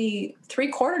probably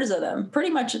 3/4 of them, pretty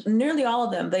much nearly all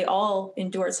of them, they all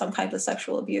endured some type of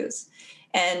sexual abuse.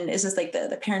 And it's just like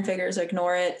the parent figures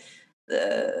ignore it.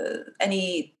 The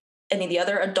any of the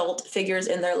other adult figures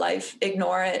in their life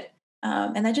ignore it.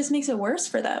 And that just makes it worse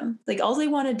for them. Like all they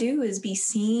want to do is be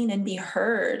seen and be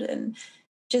heard and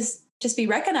just just be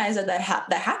recognized that that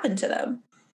happened to them.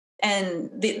 And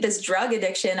this drug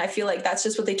addiction, I feel like that's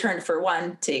just what they turned for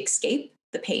one, to escape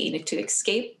the pain, to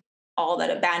escape all that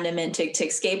abandonment, to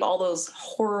escape all those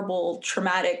horrible,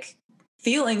 traumatic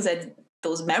feelings and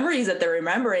those memories that they're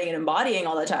remembering and embodying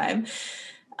all the time.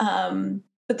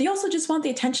 But they also just want the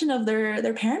attention of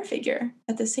their parent figure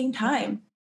at the same time.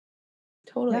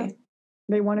 Totally. Yeah.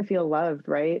 They want to feel loved,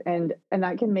 right? And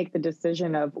that can make the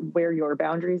decision of where your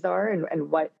boundaries are and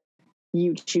what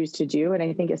you choose to do. And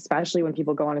I think especially when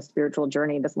people go on a spiritual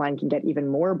journey, this line can get even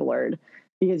more blurred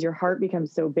because your heart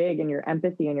becomes so big and your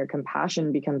empathy and your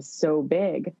compassion becomes so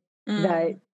big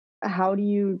that how do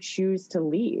you choose to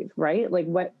leave, right? Like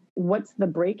what's the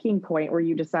breaking point where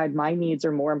you decide my needs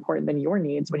are more important than your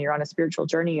needs when you're on a spiritual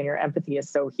journey and your empathy is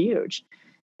so huge?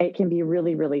 It can be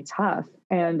really, really tough.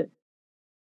 And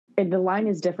the line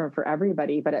is different for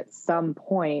everybody, but at some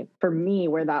point for me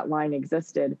where that line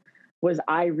existed was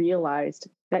I realized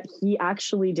that he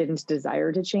actually didn't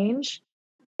desire to change,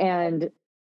 and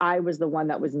I was the one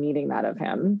that was needing that of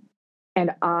him,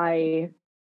 and I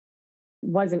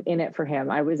wasn't in it for him,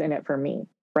 I was in it for me,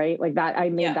 right? Like that I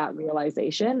made that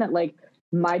realization that like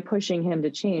my pushing him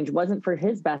to change wasn't for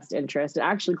his best interest. It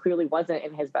actually clearly wasn't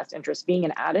in his best interest. Being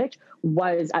an addict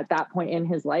was at that point in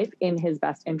his life in his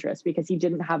best interest because he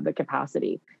didn't have the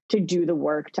capacity to do the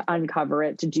work, to uncover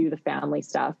it, to do the family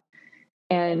stuff.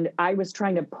 And I was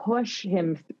trying to push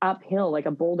him uphill, like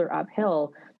a boulder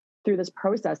uphill through this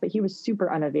process that he was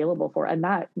super unavailable for. And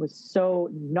that was so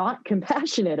not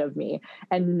compassionate of me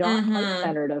and not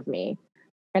heart-centered of me.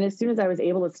 And as soon as I was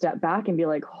able to step back and be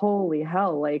like, holy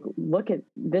hell, like, look at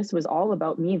this was all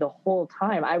about me the whole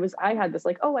time. I had this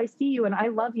like, oh, I see you and I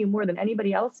love you more than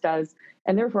anybody else does.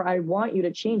 And therefore I want you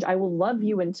to change. I will love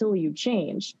you until you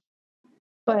change.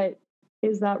 But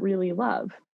is that really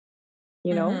love?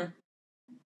 You know?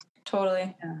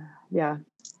 Totally. Yeah.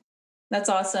 That's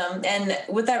awesome. And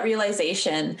with that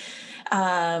realization,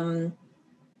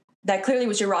 that clearly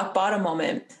was your rock bottom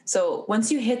moment. So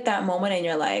once you hit that moment in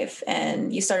your life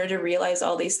and you started to realize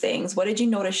all these things, what did you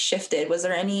notice shifted? Was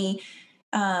there any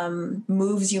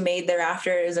moves you made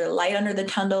thereafter? Is there light under the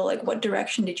tunnel? Like what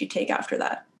direction did you take after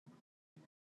that?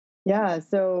 Yeah.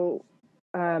 So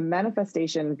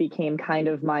manifestation became kind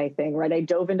of my thing, right? I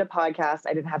dove into podcasts.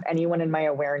 I didn't have anyone in my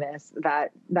awareness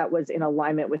that was in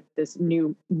alignment with this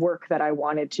new work that I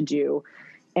wanted to do.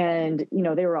 And, you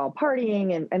know, they were all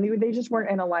partying and they just weren't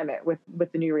in alignment with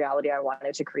the new reality I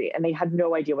wanted to create. And they had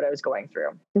no idea what I was going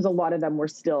through because a lot of them were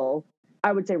still,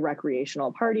 I would say,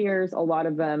 recreational partiers. A lot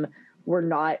of them were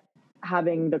not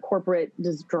having the corporate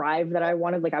drive that I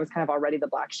wanted. Like I was kind of already the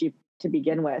black sheep to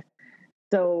begin with.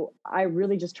 So I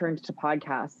really just turned to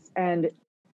podcasts. And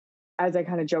as I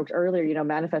kind of joked earlier, you know,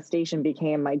 manifestation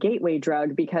became my gateway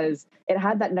drug because it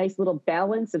had that nice little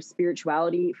balance of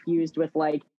spirituality fused with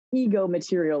like ego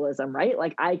materialism, right?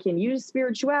 Like I can use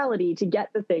spirituality to get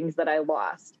the things that I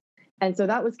lost. And so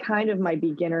that was kind of my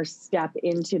beginner step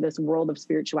into this world of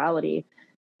spirituality.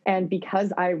 And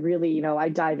because I really, you know, I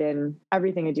dive in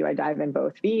everything I do, I dive in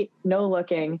both feet, no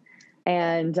looking.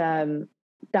 And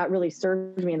that really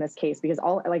served me in this case because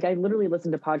I literally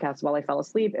listened to podcasts while I fell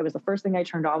asleep. It was the first thing I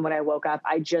turned on when I woke up.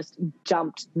 I just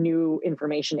dumped new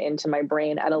information into my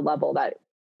brain at a level that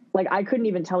like I couldn't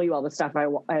even tell you all the stuff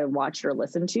I watched or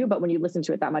listened to, but when you listen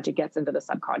to it that much, it gets into the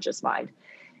subconscious mind.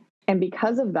 And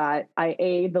because of that,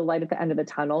 the light at the end of the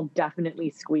tunnel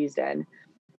definitely squeezed in.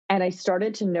 And I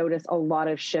started to notice a lot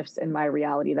of shifts in my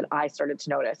reality that I started to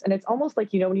notice. And it's almost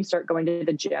like, you know, when you start going to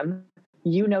the gym,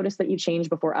 you notice that you change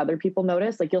before other people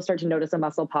notice. Like you'll start to notice a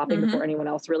muscle popping before anyone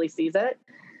else really sees it.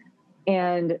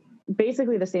 And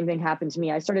basically the same thing happened to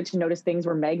me. I started to notice things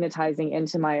were magnetizing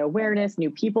into my awareness.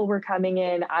 New people were coming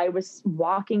in. I was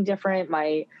walking different.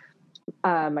 My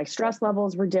stress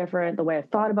levels were different. The way I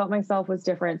thought about myself was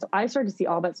different. So I started to see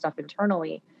all that stuff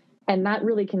internally. And that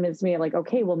really convinced me like,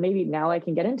 okay, well, maybe now I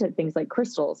can get into things like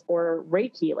crystals or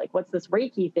Reiki. Like what's this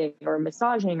Reiki thing or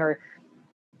massaging or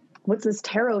what's this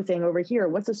tarot thing over here?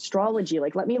 What's astrology?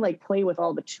 Like, let me like play with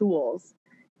all the tools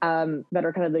that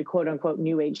are kind of the quote unquote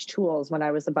new age tools when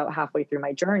I was about halfway through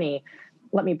my journey.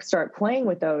 Let me start playing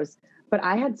with those. But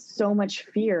I had so much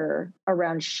fear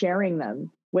around sharing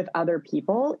them with other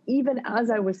people, even as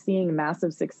I was seeing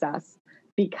massive success,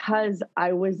 because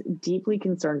I was deeply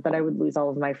concerned that I would lose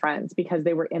all of my friends because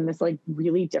they were in this like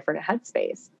really different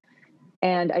headspace.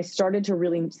 And I started to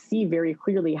really see very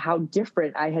clearly how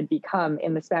different I had become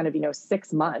in the span of,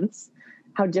 6 months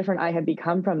how different I had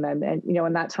become from them. And,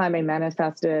 in that time I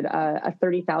manifested a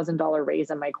 $30,000 raise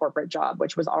in my corporate job,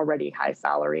 which was already high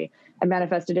salary. I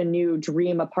manifested a new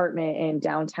dream apartment in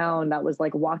downtown that was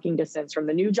like walking distance from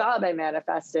the new job I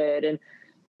manifested. And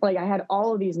like, I had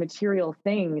all of these material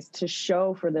things to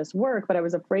show for this work, but I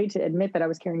was afraid to admit that I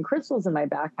was carrying crystals in my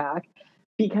backpack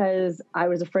because I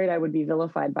was afraid I would be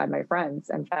vilified by my friends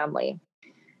and family.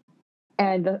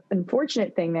 And the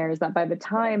unfortunate thing there is that by the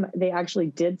time they actually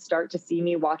did start to see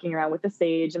me walking around with the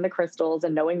sage and the crystals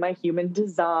and knowing my human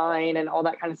design and all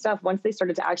that kind of stuff, once they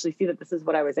started to actually see that this is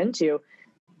what I was into,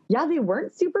 yeah, they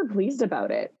weren't super pleased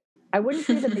about it. I wouldn't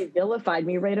say that they vilified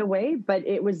me right away, but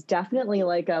it was definitely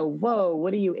like a, whoa,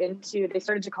 what are you into? They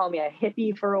started to call me a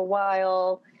hippie for a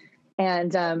while.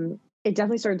 And it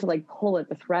definitely started to like pull at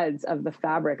the threads of the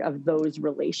fabric of those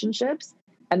relationships.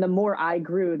 And the more I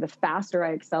grew, the faster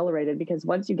I accelerated, because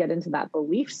once you get into that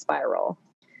belief spiral,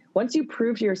 once you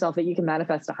prove to yourself that you can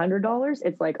manifest $100,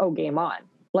 it's like, oh, game on.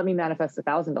 Let me manifest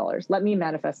 $1,000. Let me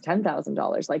manifest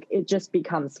 $10,000. Like, it just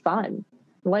becomes fun.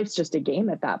 Life's just a game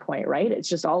at that point, right? It's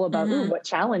just all about, ooh, what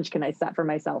challenge can I set for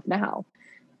myself now?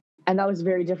 And that was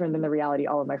very different than the reality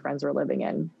all of my friends were living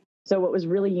in. So what was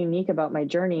really unique about my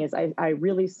journey is I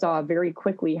really saw very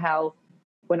quickly how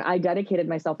when I dedicated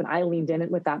myself and I leaned in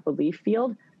with that belief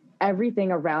field,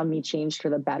 everything around me changed for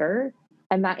the better.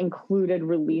 And that included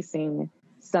releasing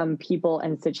some people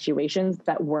and situations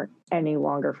that weren't any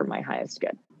longer for my highest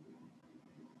good.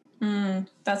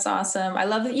 That's awesome. I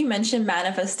love that you mentioned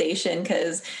manifestation,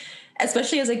 because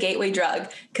especially as a gateway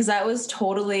drug, because that was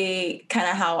totally kind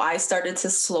of how I started to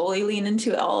slowly lean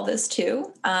into all of this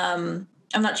too. I'm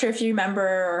not sure if you remember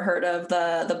or heard of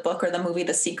the book or the movie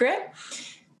The Secret.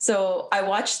 So I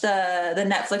watched the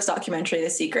Netflix documentary The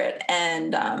Secret,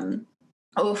 and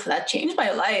that changed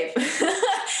my life.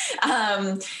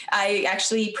 I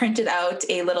actually printed out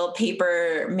a little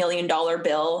paper $1 million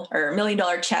bill or $1 million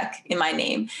check in my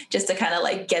name just to kind of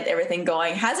like get everything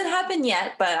going. Hasn't happened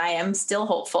yet, but I am still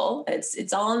hopeful.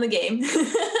 It's all in the game.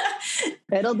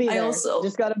 It'll be there.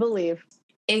 Just got to believe.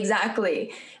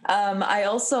 Exactly.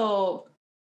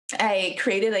 I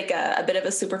created like a bit of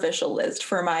a superficial list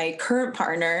for my current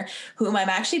partner, whom I've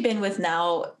actually been with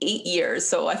now 8 years.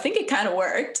 So I think it kind of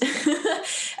worked.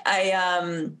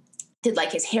 I did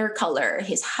like his hair color,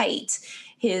 his height,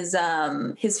 his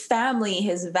family,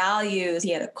 his values. He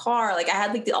had a car. Like I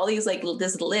had like all these like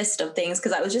this list of things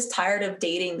because I was just tired of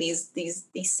dating these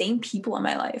same people in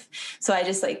my life. So I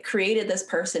just like created this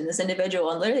person, this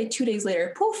individual, and literally 2 days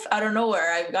later, poof, out of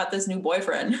nowhere, I got this new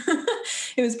boyfriend.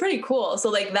 It was pretty cool. So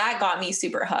like that got me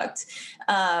super hooked.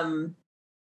 And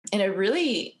it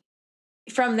really,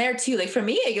 from there too, like for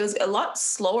me, it was a lot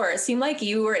slower. It seemed like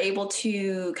you were able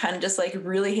to kind of just like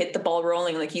really hit the ball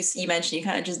rolling. Like you mentioned, you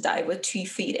kind of just dive with 2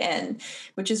 feet in,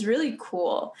 which is really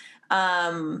cool.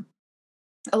 Along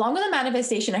with the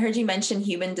manifestation, I heard you mention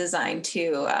human design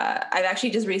too. I've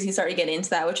actually just recently started getting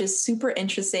into that, which is super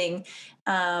interesting.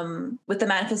 With the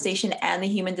manifestation and the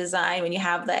human design, when you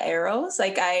have the arrows,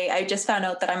 like I just found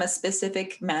out that I'm a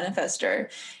specific manifester,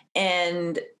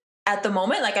 and at the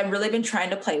moment, like I've really been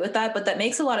trying to play with that, but that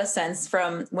makes a lot of sense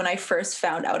from when I first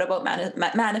found out about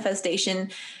manifestation.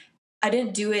 I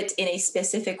didn't do it in a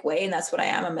specific way, and that's what I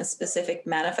am. I'm a specific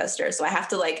manifester. So I have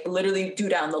to like literally do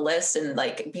down the list and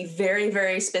like be very,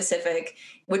 very specific,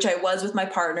 which I was with my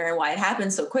partner and why it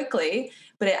happened so quickly,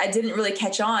 but I didn't really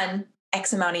catch on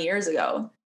X amount of years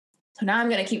ago. So now I'm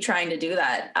going to keep trying to do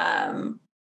that. I'm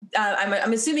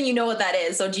assuming you know what that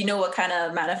is. So do you know what kind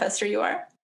of manifester you are?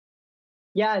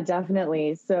 Yeah,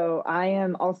 definitely. So I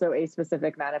am also a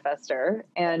specific manifester,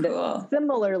 and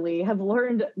similarly have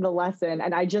learned the lesson.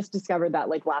 And I just discovered that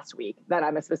like last week that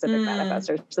I'm a specific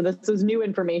manifester. So this was new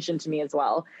information to me as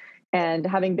well. And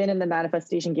having been in the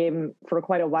manifestation game for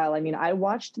quite a while, I mean, I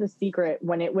watched The Secret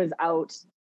when it was out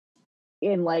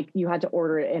in like, you had to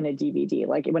order it in a DVD.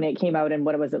 Like when it came out in,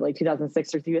 what was it, like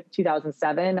 2006 or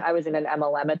 2007, I was in an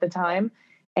MLM at the time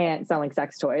and selling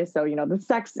sex toys. So, the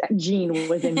sex gene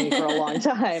was in me for a long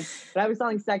time. But I was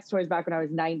selling sex toys back when I was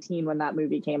 19 when that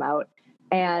movie came out.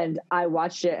 And I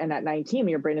watched it, and at 19,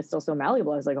 your brain is still so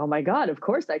malleable. I was like, oh my God, of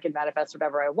course I can manifest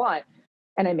whatever I want.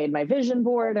 And I made my vision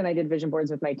board, and I did vision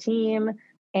boards with my team.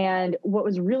 And what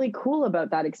was really cool about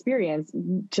that experience,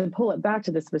 to pull it back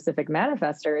to the specific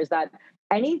manifester, is that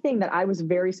anything that I was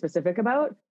very specific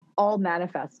about all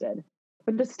manifested.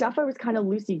 But the stuff I was kind of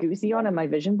loosey-goosey on my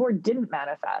vision board didn't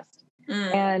manifest.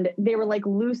 And they were like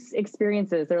loose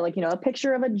experiences. They're like, a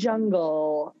picture of a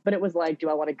jungle, but it was like, do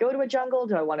I want to go to a jungle?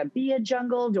 Do I want to be a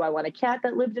jungle? Do I want a cat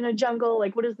that lived in a jungle?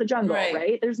 Like, what is the jungle,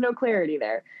 right? There's no clarity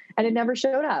there. And it never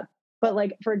showed up. But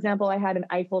like, for example, I had an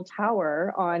Eiffel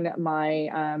Tower on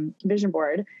my vision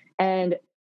board, and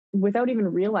without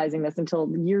even realizing this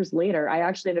until years later, I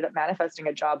actually ended up manifesting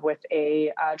a job with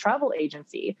a travel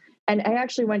agency. And I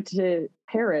actually went to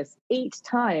Paris 8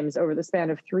 times over the span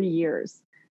of 3 years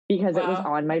because it was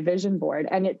Wow. on my vision board.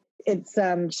 And it's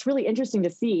just really interesting to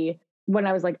see when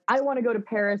I was like, I want to go to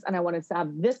Paris and I want to have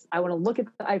this, I want to look at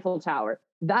the Eiffel Tower.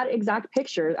 That exact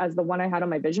picture as the one I had on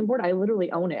my vision board, I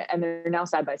literally own it. And they're now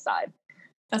side by side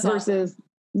That's awesome. versus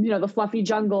the fluffy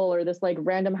jungle or this like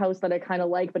random house that I kind of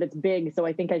like, but it's big, so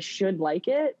I think I should like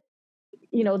it.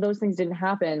 Those things didn't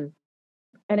happen.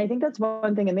 And I think that's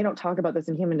one thing, and they don't talk about this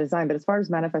in human design, but as far as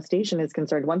manifestation is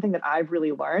concerned, one thing that I've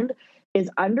really learned is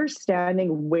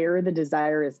understanding where the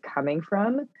desire is coming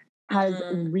from has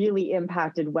Mm, really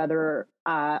impacted whether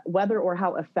or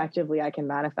how effectively I can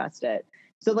manifest it.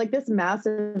 So like this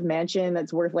massive mansion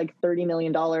that's worth like $30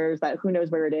 million, that who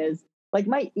knows where it is. Like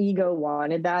my ego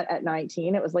wanted that at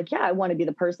 19. It was like, yeah, I want to be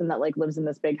the person that like lives in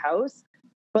this big house.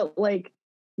 But like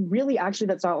really, actually,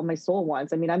 that's not what my soul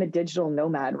wants. I mean, I'm a digital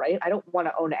nomad, right? I don't want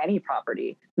to own any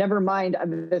property, never mind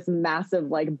this massive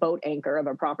like boat anchor of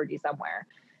a property somewhere.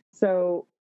 So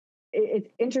it's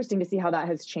interesting to see how that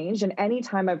has changed. And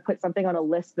anytime I've put something on a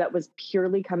list that was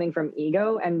purely coming from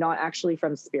ego and not actually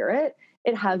from spirit,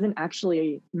 it hasn't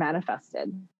actually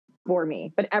manifested for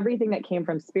me. But everything that came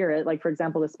from spirit, like for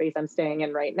example, the space I'm staying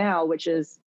in right now, which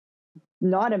is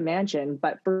not a mansion,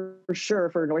 but for sure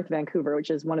for North Vancouver,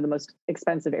 which is one of the most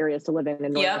expensive areas to live in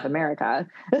North yep. America.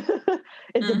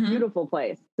 It's a Mm-hmm. beautiful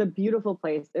place. It's a beautiful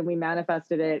place. And we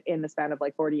manifested it in the span of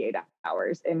like 48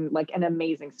 hours in like an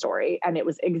amazing story. And it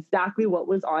was exactly what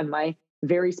was on my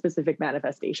very specific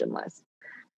manifestation list.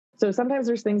 So sometimes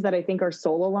there's things that I think are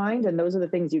soul aligned and those are the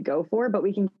things you go for, but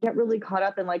we can get really caught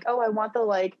up in like, oh, I want the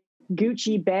like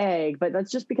Gucci bag, but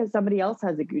that's just because somebody else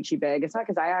has a Gucci bag. It's not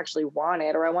because I actually want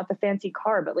it, or I want the fancy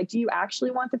car, but like, do you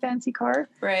actually want the fancy car?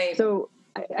 Right. So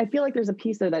I feel like there's a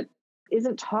piece there that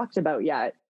isn't talked about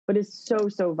yet, but is so,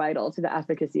 so vital to the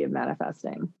efficacy of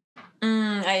manifesting.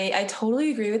 I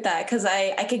totally agree with that because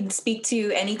I can speak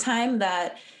to any time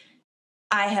that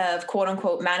I have quote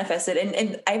unquote manifested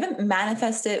and I haven't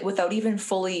manifested without even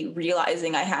fully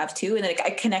realizing I have to. And like I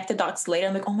connect the dots later.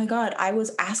 I'm like, oh my God, I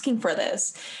was asking for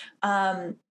this.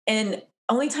 And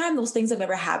only time those things have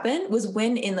ever happened was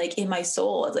when in my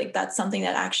soul, it's like that's something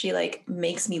that actually like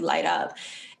makes me light up.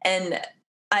 And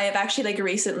I have actually like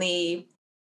recently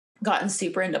gotten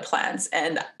super into plants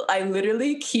and I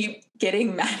literally keep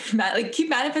getting like keep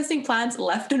manifesting plants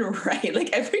left and right. Like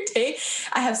every day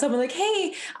I have someone like,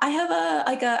 hey, I have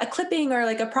a clipping or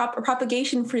like a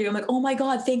propagation for you. I'm like, oh my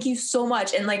God, thank you so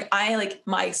much. And like I like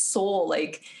my soul,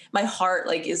 like my heart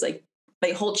like is like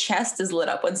my whole chest is lit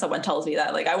up when someone tells me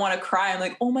that. Like I want to cry. I'm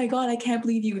like, oh my God, I can't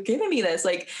believe you've given me this.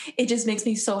 Like it just makes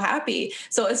me so happy.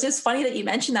 So it's just funny that you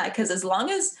mentioned that because as long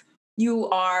as you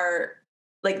are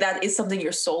like that is something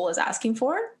your soul is asking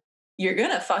for, you're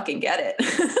gonna fucking get it.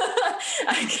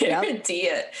 I Yep. guarantee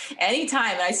it.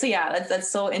 Anytime. And I say, yeah, that's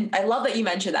so. And I love that you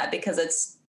mentioned that because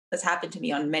that's happened to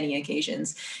me on many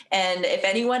occasions. And if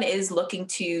anyone is looking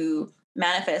to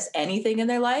manifest anything in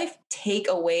their life, take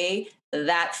away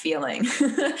that feeling.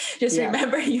 Just Yeah.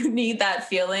 remember you need that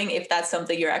feeling if that's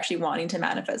something you're actually wanting to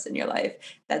manifest in your life.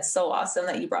 That's so awesome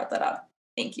that you brought that up.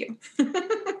 Thank you.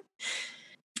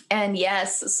 And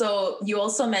yes, so you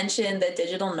also mentioned the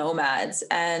digital nomads,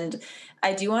 and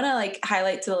I do want to like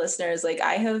highlight to the listeners, like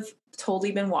I have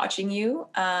totally been watching you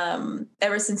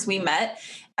ever since we met,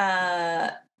 uh,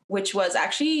 which was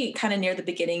actually kind of near the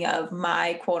beginning of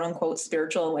my quote unquote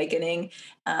spiritual awakening.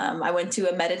 I went to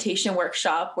a meditation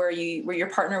workshop where your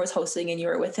partner was hosting, and you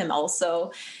were with him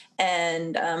also.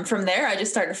 And from there, I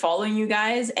just started following you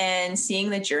guys and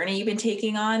seeing the journey you've been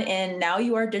taking on. And now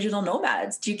you are digital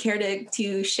nomads. Do you care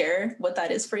to share what that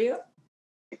is for you?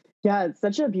 Yeah, it's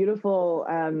such a beautiful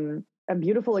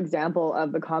example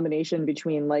of the combination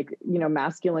between like,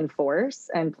 masculine force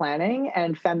and planning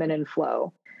and feminine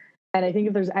flow. And I think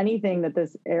if there's anything that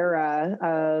this era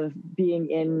of being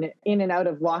in and out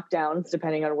of lockdowns,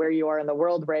 depending on where you are in the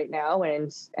world right now,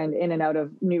 and in and out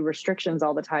of new restrictions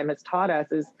all the time has taught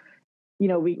us is,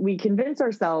 we convince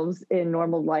ourselves in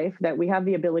normal life that we have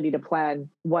the ability to plan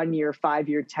 1 year, 5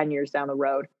 year, 10 years down the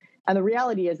road. And the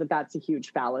reality is that that's a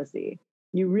huge fallacy.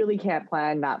 You really can't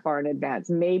plan that far in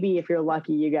advance. Maybe if you're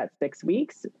lucky, you get 6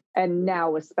 weeks. And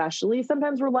now, especially,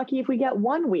 sometimes we're lucky if we get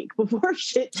 1 week before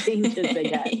shit changes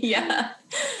again. Yeah.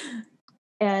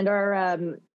 And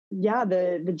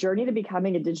the journey to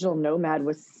becoming a digital nomad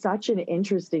was such an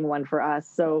interesting one for us.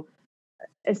 So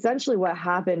essentially what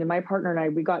happened, and my partner and I,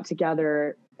 we got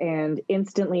together and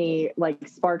instantly like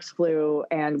sparks flew,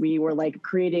 and we were like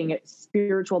creating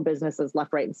spiritual businesses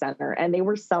left, right, and center. And they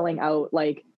were selling out.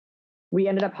 Like, we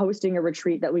ended up hosting a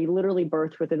retreat that we literally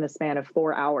birthed within the span of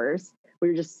 4 hours. We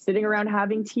were just sitting around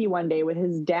having tea one day with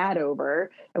his dad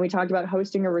over, and we talked about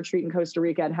hosting a retreat in Costa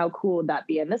Rica and how cool would that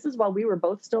be. And this is while we were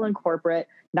both still in corporate.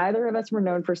 Neither of us were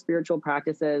known for spiritual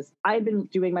practices. I'd been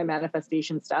doing my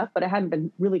manifestation stuff, but I hadn't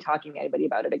been really talking to anybody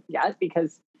about it yet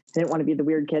because I didn't want to be the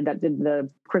weird kid that did the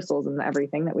crystals and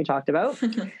everything that we talked about.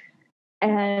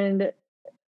 And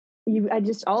I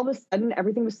just, all of a sudden,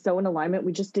 everything was so in alignment.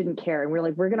 We just didn't care. And we're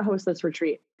like, we're going to host this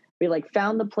retreat. We like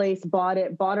found the place, bought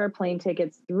our plane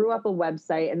tickets, threw up a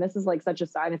website. And this is like such a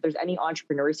sign, if there's any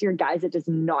entrepreneurs here, guys, it does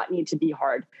not need to be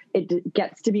hard. It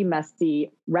gets to be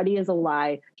messy, ready as a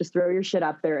lie. Just throw your shit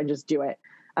up there and just do it.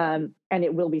 And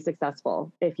it will be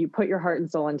successful. If you put your heart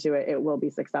and soul into it, it will be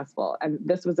successful. And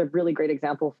this was a really great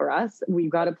example for us. We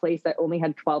got a place that only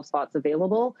had 12 spots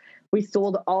available. We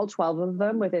sold all 12 of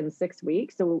them within 6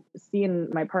 weeks. So seeing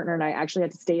my partner and I actually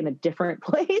had to stay in a different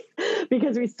place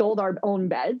because we sold our own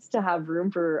beds to have room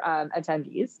for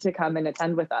attendees to come and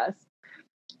attend with us.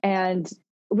 And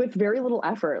with very little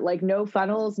effort, like no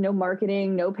funnels, no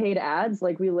marketing, no paid ads.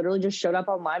 Like, we literally just showed up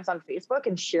on lives on Facebook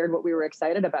and shared what we were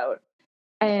excited about.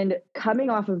 And coming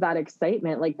off of that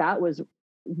excitement, like, that was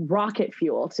rocket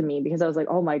fuel to me, because I was like,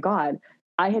 oh my God,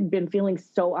 I had been feeling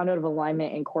so out of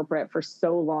alignment in corporate for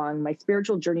so long. My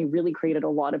spiritual journey really created a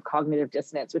lot of cognitive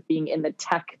dissonance with being in the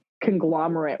tech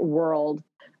conglomerate world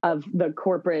of the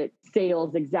corporate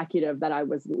sales executive that I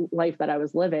was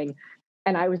living.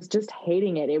 And I was just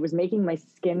hating it. It was making my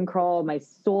skin crawl. My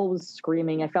soul was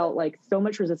screaming. I felt like so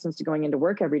much resistance to going into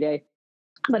work every day.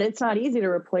 But it's not easy to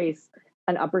replace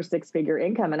an upper six-figure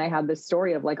income. And I had this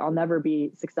story of like, I'll never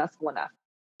be successful enough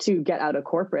to get out of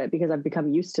corporate because I've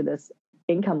become used to this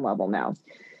income level now.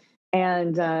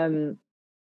 And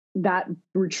that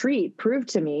retreat proved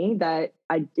to me that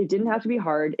it didn't have to be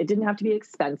hard. It didn't have to be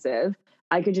expensive.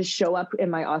 I could just show up in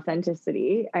my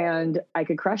authenticity and I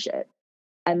could crush it.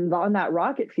 And on that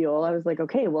rocket fuel, I was like,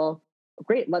 okay, well,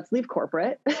 great, let's leave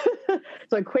corporate.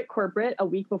 So I quit corporate a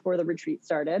week before the retreat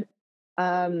started.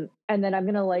 And then I'm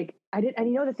going to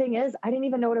the thing is, I didn't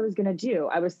even know what I was going to do.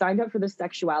 I was signed up for the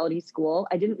sexuality school.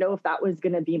 I didn't know if that was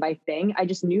going to be my thing. I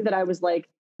just knew that I was like,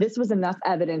 this was enough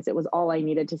evidence. It was all I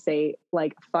needed to say,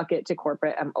 like, fuck it to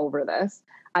corporate. I'm over this.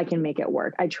 I can make it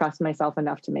work. I trust myself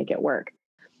enough to make it work.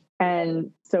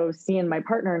 And so seeing my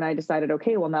partner and I decided,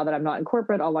 okay, well, now that I'm not in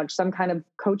corporate, I'll launch some kind of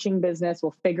coaching business.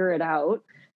 We'll figure it out.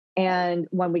 And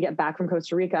when we get back from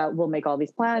Costa Rica, we'll make all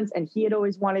these plans. And he had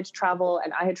always wanted to travel,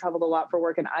 and I had traveled a lot for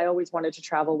work, and I always wanted to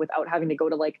travel without having to go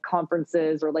to like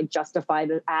conferences or like justify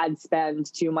the ad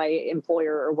spend to my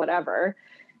employer or whatever.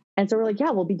 And so we're like, yeah,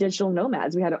 we'll be digital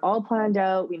nomads. We had it all planned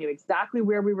out. We knew exactly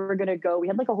where we were going to go. We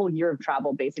had like a whole year of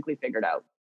travel basically figured out.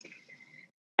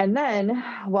 And then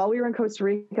while we were in Costa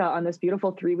Rica on this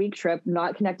beautiful 3-week trip,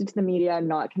 not connected to the media,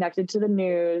 not connected to the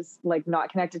news, like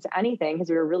not connected to anything, because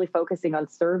we were really focusing on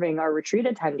serving our retreat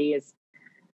attendees,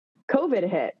 COVID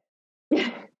hit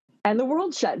and the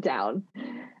world shut down.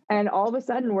 And all of a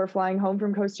sudden we're flying home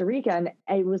from Costa Rica, and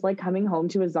it was like coming home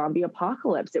to a zombie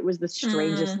apocalypse. It was the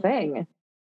strangest thing.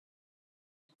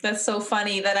 That's so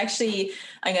funny. That actually,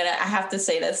 I have to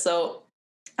say this. So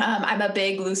I'm a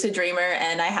big lucid dreamer,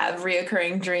 and I have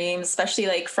reoccurring dreams, especially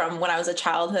like from when I was a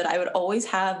childhood. I would always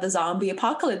have the zombie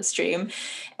apocalypse dream,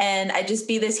 and I'd just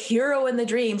be this hero in the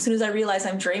dream as soon as I realize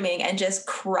I'm dreaming, and just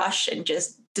crush and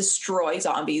just destroy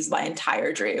zombies my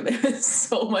entire dream. It was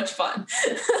so much fun.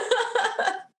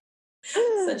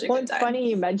 Such a good time. It's funny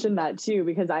you mentioned that too,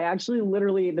 because I actually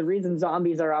literally, the reason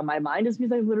zombies are on my mind is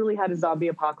because I literally had a zombie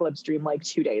apocalypse dream like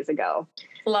 2 days ago.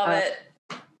 Love it.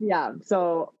 Yeah.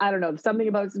 So I don't know, something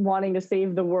about wanting to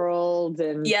save the world,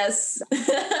 and yes,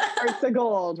 hearts of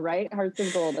gold, right? Hearts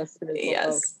of gold.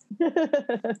 Yes,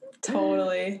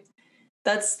 totally.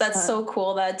 That's so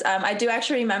cool. That I do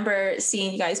actually remember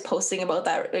seeing you guys posting about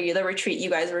that, the retreat you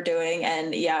guys were doing,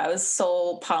 and yeah, I was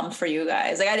so pumped for you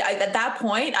guys. Like I at that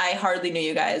point, I hardly knew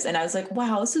you guys, and I was like,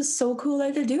 wow, this is so cool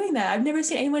that they're doing that. I've never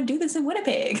seen anyone do this in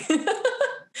Winnipeg.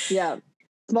 Yeah.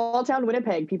 Small town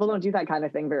Winnipeg, people don't do that kind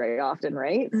of thing very often,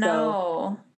 right?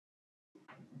 No.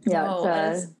 So,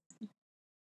 yeah, it's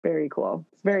very cool.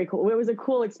 It's very cool. It was a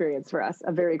cool experience for us,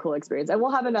 a very cool experience. And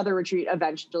we'll have another retreat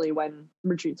eventually when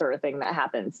retreats are a thing that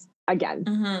happens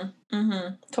again.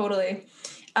 Totally.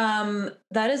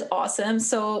 That is awesome.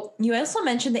 So you also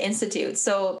mentioned the Institute.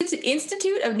 So it's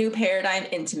Institute of New Paradigm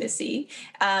Intimacy.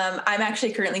 I'm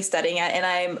actually currently studying at, and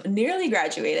I'm nearly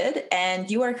graduated,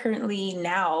 and you are currently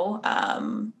now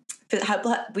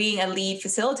being a lead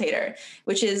facilitator,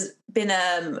 which has been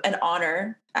an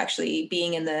honor actually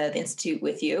being in the institute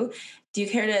with you. Do you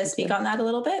care to Thank speak you. on that a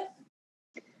little bit?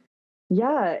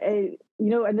 Yeah,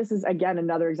 and this is again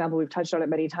another example, we've touched on it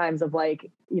many times, of like,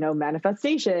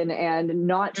 manifestation and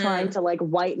not trying Mm. to like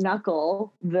white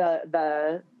knuckle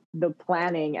the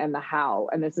planning and the how.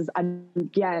 And this is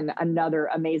again another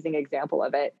amazing example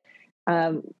of it.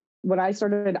 Um, when I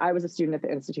started, I was a student at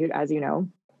the institute, as you know.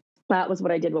 That was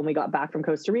what I did when we got back from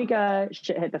Costa Rica.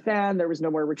 Shit hit the fan. There was no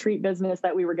more retreat business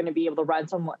that we were going to be able to run.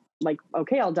 So I'm like,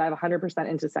 okay, I'll dive 100%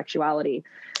 into sexuality.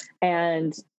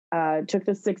 And took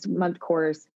the 6-month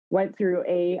course, went through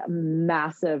a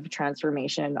massive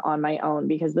transformation on my own,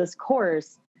 because this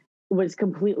course was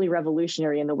completely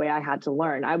revolutionary in the way I had to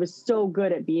learn. I was so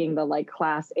good at being the like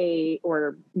class A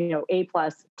or, A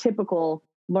plus typical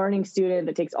learning student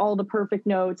that takes all the perfect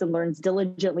notes and learns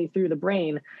diligently through the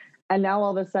brain. And now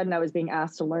all of a sudden I was being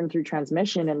asked to learn through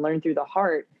transmission and learn through the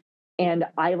heart. And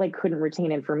I like couldn't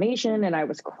retain information, and I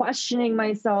was questioning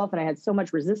myself, and I had so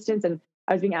much resistance, and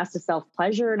I was being asked to self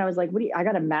pleasure. And I was like, what do you, I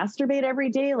got to masturbate every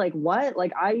day? Like what?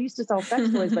 Like I used to sell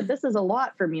sex toys, but this is a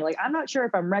lot for me. Like, I'm not sure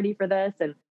if I'm ready for this.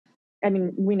 And I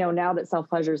mean, we know now that self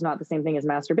pleasure is not the same thing as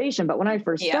masturbation. But when I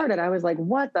first Yeah. started, I was like,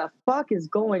 what the fuck is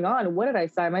going on? What did I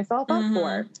sign myself up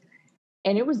for?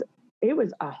 And it was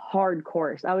a hard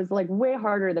course. I was like way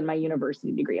harder than my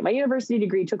university degree. My university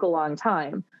degree took a long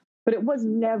time, but it was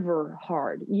never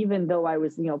hard. Even though I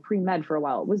was, pre-med for a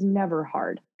while, it was never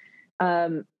hard.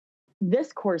 Um,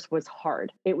 this course was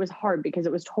hard. It was hard because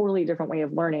it was totally a different way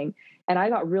of learning. And I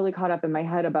got really caught up in my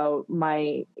head about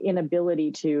my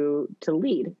inability to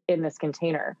lead in this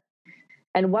container.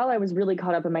 And while I was really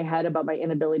caught up in my head about my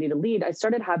inability to lead, I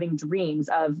started having dreams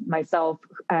of myself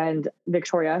and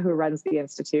Victoria, who runs the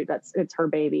Institute. It's her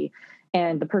baby.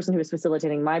 And the person who was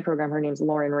facilitating my program, her name's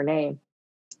Lauren Renee.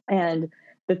 And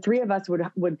the three of us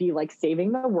would be like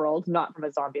saving the world, not from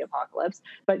a zombie apocalypse,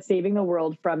 but saving the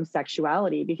world from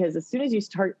sexuality. Because as soon as you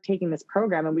start taking this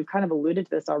program, and we've kind of alluded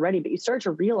to this already, but you start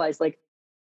to realize like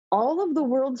all of the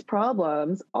world's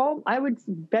problems, all I would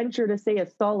venture to say a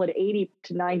solid 80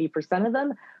 to 90% of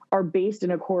them are based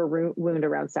in a core wound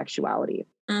around sexuality,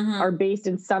 are based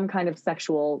in some kind of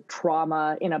sexual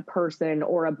trauma in a person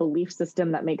or a belief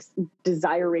system that makes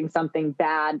desiring something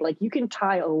bad. Like you can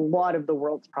tie a lot of the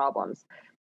world's problems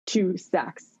to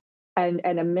sex and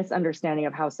a misunderstanding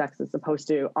of how sex is supposed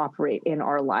to operate in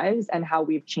our lives and how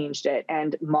we've changed it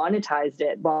and monetized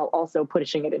it while also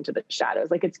pushing it into the shadows.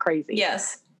 Like it's crazy.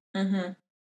 Yes. And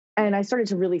I started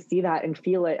to really see that and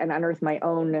feel it and unearth my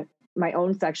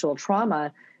own sexual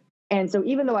trauma. And so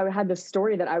even though I had this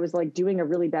story that I was like doing a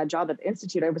really bad job at the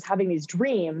Institute, I was having these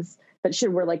dreams that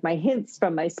were like my hints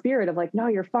from my spirit of like, no,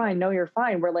 you're fine. No, you're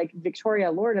fine. We're like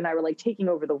Victoria Lord and I were like taking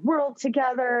over the world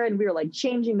together. And we were like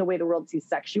changing the way the world sees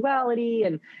sexuality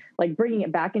and like bringing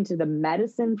it back into the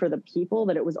medicine for the people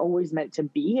that it was always meant to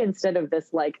be, instead of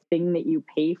this like thing that you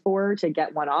pay for to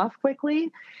get one off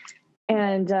quickly.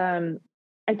 And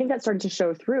I think that started to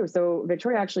show through. So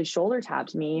Victoria actually shoulder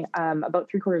tapped me about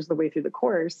 3/4 of the way through the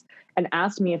course and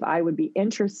asked me if I would be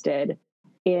interested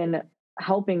in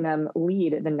helping them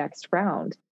lead the next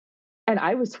round. And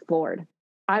I was floored.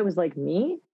 I was like,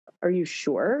 me? Are you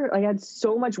sure? I had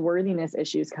so much worthiness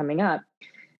issues coming up.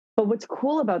 But what's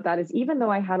cool about that is even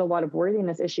though I had a lot of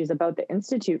worthiness issues about the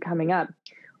Institute coming up,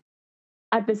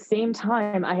 at the same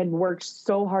time, I had worked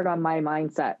so hard on my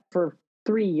mindset for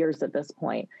 3 years at this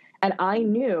point. And I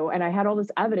knew, and I had all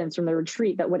this evidence from the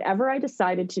retreat that whatever I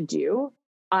decided to do,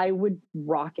 I would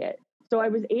rock it. So I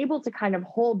was able to kind of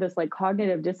hold this like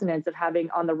cognitive dissonance of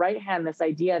having on the right hand this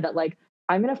idea that like,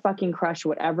 I'm going to fucking crush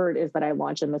whatever it is that I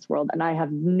launch in this world. And I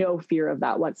have no fear of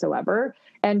that whatsoever.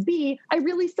 And B, I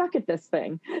really suck at this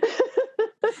thing.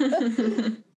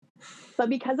 But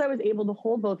because I was able to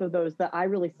hold both of those, that I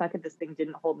really suck at this thing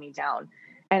didn't hold me down.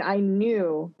 And I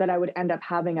knew that I would end up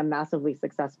having a massively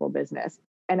successful business.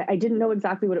 And I didn't know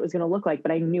exactly what it was going to look like,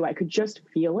 but I knew I could just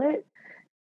feel it.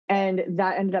 And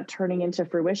that ended up turning into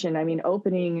fruition. I mean,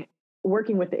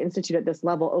 working with the Institute at this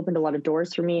level opened a lot of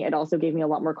doors for me. It also gave me a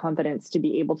lot more confidence to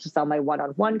be able to sell my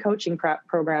one-on-one coaching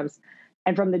programs.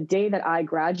 And from the day that I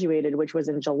graduated, which was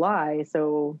in July,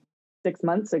 so 6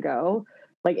 months ago,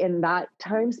 like in that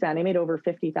time span, I made over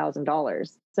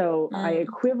 $50,000. So I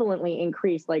equivalently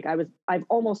increased, like I've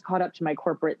almost caught up to my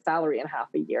corporate salary in half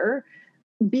a year,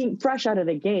 being fresh out of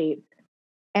the gate.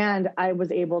 And I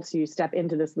was able to step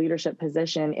into this leadership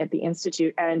position at the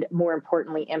Institute and more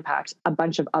importantly, impact a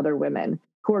bunch of other women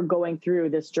who are going through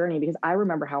this journey, because I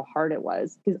remember how hard it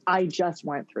was because I just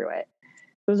went through it.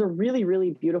 It was a really,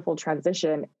 really beautiful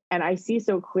transition. And I see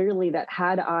so clearly that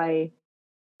had I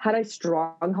had I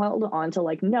stronghold on to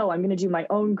like, no, I'm going to do my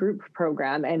own group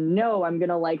program, and no, I'm going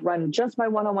to like run just my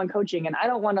one-on-one coaching, and I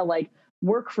don't want to like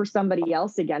work for somebody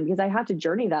else again, because I had to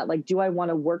journey that. Like, do I want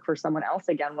to work for someone else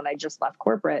again when I just left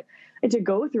corporate? And to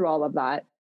go through all of that,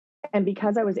 and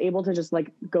because I was able to just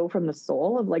like go from the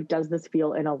soul of like, does this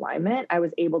feel in alignment? I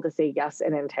was able to say yes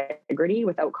in integrity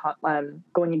without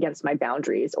going against my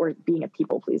boundaries or being a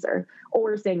people pleaser,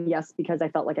 or saying yes because I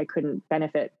felt like I couldn't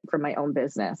benefit from my own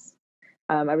business.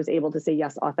 I was able to say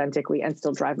yes authentically and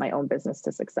still drive my own business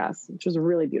to success, which was a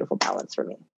really beautiful balance for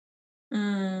me.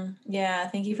 Yeah,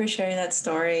 thank you for sharing that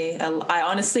story. I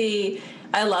honestly,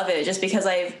 I love it just because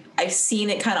I've seen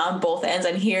it kind of on both ends.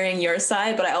 I'm hearing your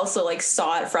side, but I also like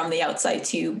saw it from the outside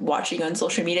too, watching you on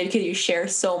social media because you share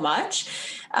so much.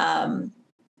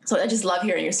 So I just love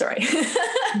hearing your story.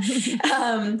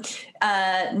 um,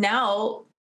 Now,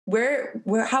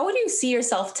 how would you see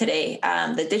yourself today?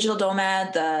 The digital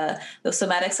nomad, the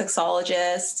somatic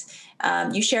sexologist.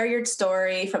 You share your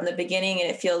story from the beginning, and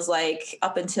it feels like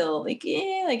up until like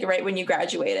right when you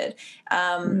graduated.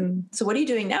 So what are you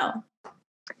doing now?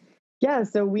 Yeah,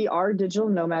 so we are digital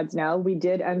nomads now. We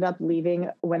did end up leaving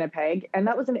Winnipeg, and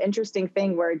that was an interesting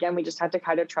thing where, again, we just had to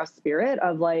kind of trust spirit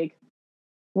of like,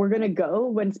 we're going to go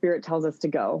when spirit tells us to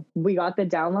go. We got the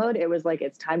download. It was like,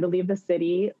 it's time to leave the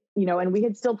city, and we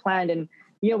had still planned. And,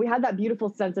 we had that beautiful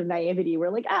sense of naivety. We're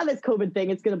like, this COVID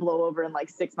thing, it's going to blow over in like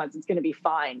 6 months. It's going to be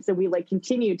fine. So we like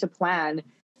continued to plan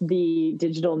the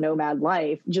digital nomad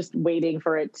life, just waiting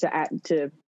for it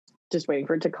to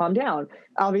calm down.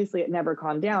 Obviously, it never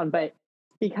calmed down, but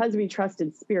because we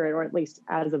trusted spirit, or at least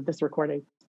as of this recording,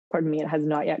 pardon me, it has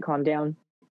not yet calmed down.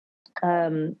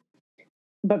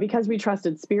 But because we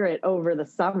trusted spirit over the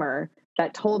summer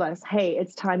that told us, hey,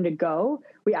 it's time to go,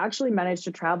 we actually managed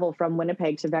to travel from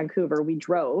Winnipeg to Vancouver. We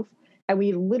drove, and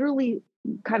we literally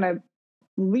kind of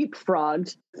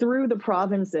leapfrogged through the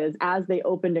provinces as they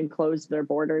opened and closed their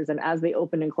borders and as they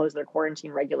opened and closed their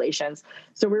quarantine regulations.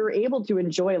 So we were able to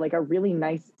enjoy like a really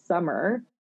nice summer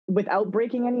without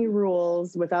breaking any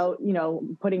rules, without,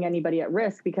 putting anybody at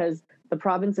risk, because the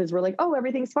provinces were like, oh,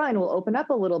 everything's fine, we'll open up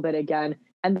a little bit again.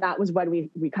 And that was when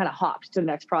we kind of hopped to the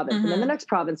next province. And then the next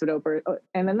province would open,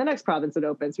 and then the next province would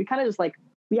open. So we kind of just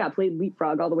played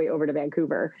leapfrog all the way over to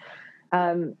Vancouver.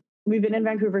 We've been in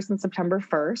Vancouver since September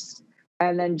 1st.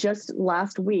 And then just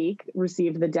last week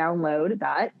received the download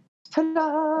that,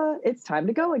 ta-da, it's time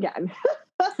to go again.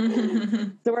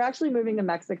 So we're actually moving to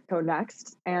Mexico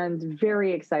next, and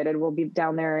very excited. We'll be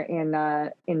down there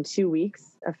in 2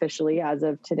 weeks officially as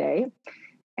of today.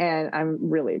 And I'm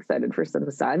really excited for some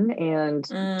sun and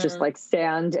just like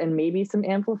sand and maybe some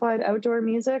amplified outdoor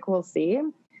music. We'll see.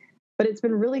 But it's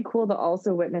been really cool to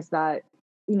also witness that,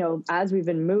 as we've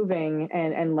been moving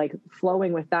and like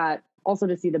flowing with that, also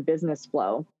to see the business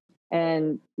flow.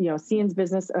 And, Cian's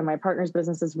business and my partner's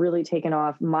business has really taken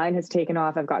off. Mine has taken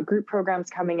off. I've got group programs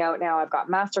coming out now. I've got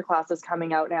master classes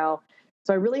coming out now.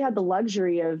 So I really had the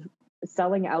luxury of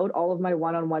selling out all of my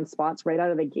one-on-one spots right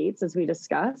out of the gates, as we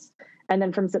discussed. And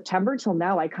then from September till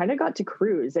now, I kind of got to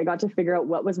cruise. I got to figure out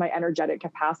what was my energetic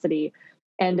capacity.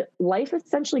 And life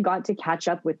essentially got to catch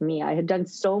up with me. I had done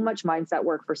so much mindset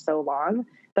work for so long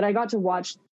that I got to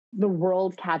watch the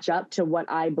world catch up to what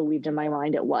I believed in my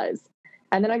mind it was.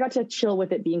 And then I got to chill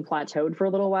with it being plateaued for a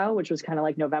little while, which was kind of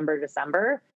like November,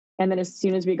 December. And then as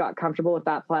soon as we got comfortable with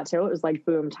that plateau, it was like,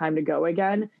 boom, time to go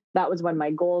again. That was when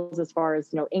my goals as far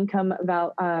as, income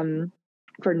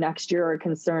for next year are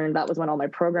concerned. That was when all my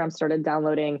programs started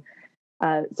downloading.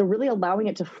 So really allowing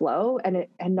it to flow and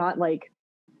not like,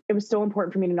 it was so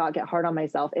important for me to not get hard on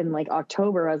myself. In like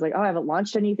October, I was like, oh, I haven't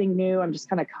launched anything new. I'm just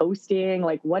kind of coasting.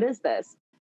 Like, what is this?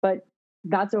 But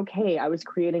that's okay. I was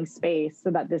creating space so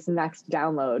that this next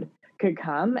download could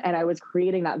come. And I was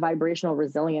creating that vibrational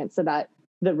resilience so that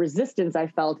the resistance I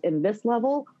felt in this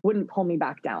level wouldn't pull me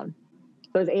back down.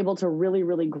 So I was able to really,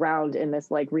 really ground in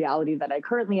this like reality that I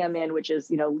currently am in, which is,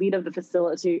 lead of the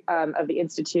facility of the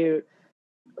Institute,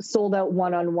 sold out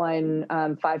one-on-one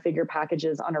 5-figure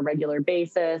packages on a regular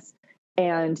basis,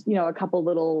 and, a couple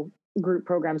little group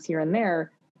programs here and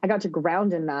there. I got to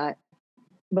ground in that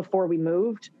before we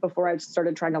moved, before I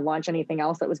started trying to launch anything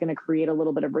else that was going to create a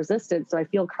little bit of resistance. So I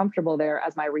feel comfortable there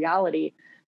as my reality.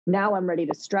 Now I'm ready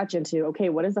to stretch into, okay,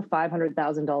 what does a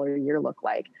 $500,000 a year look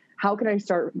like? How can I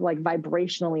start like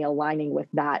vibrationally aligning with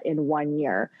that in 1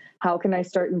 year? How can I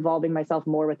start involving myself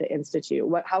more with the Institute?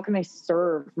 How can I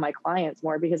serve my clients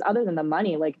more? Because other than the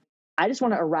money, like, I just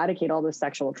want to eradicate all the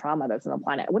sexual trauma that's on the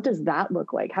planet. What does that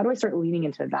look like? How do I start leaning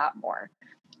into that more?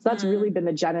 So that's really been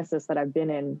the genesis that I've been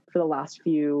in for the last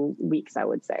few weeks, I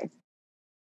would say.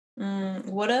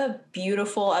 What a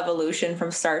beautiful evolution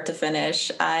from start to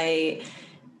finish. I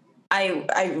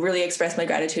really express my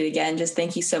gratitude again. Just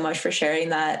thank you so much for sharing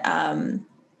that.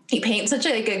 You paint such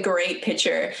a great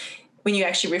picture when you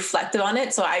actually reflect on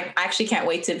it. So I actually can't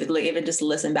wait to even just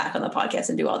listen back on the podcast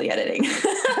and do all the editing.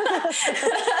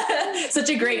 Such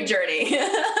a great journey.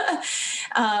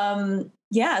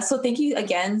 Yeah. So thank you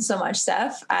again so much,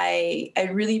 Steph. I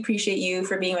really appreciate you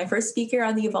for being my first speaker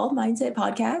on the Evolved Mindset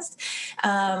podcast.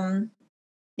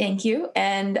 Thank you.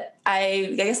 And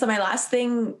I guess my last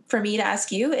thing for me to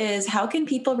ask you is how can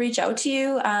people reach out to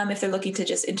you if they're looking to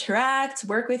just interact,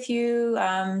 work with you,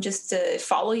 just to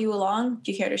follow you along?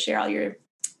 Do you care to share all your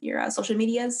social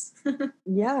medias?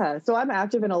 Yeah, so I'm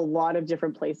active in a lot of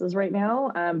different places right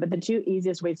now, but the two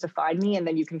easiest ways to find me, and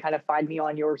then you can kind of find me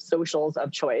on your socials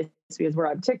of choice, because we're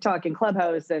on TikTok and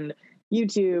Clubhouse and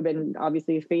YouTube and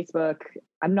obviously Facebook.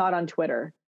 I'm not on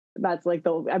Twitter. That's like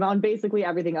I'm on basically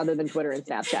everything other than Twitter and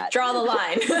Snapchat. Draw the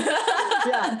line.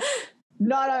 Yeah,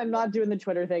 I'm not doing the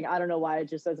Twitter thing. I don't know why, it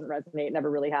just doesn't resonate. It never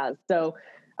really has. So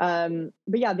but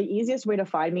yeah, the easiest way to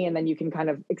find me, and then you can kind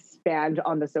of expand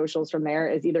on the socials from there,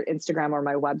 is either Instagram or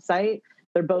my website.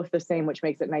 They're both the same, which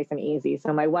makes it nice and easy.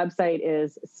 So my website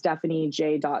is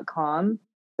stephaniej.com.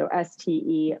 So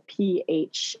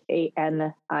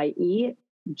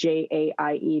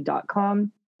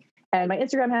STEPHANIEJAIE.com. And my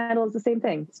Instagram handle is the same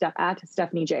thing, at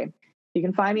Stephanie J. You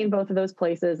can find me in both of those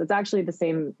places. It's actually the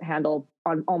same handle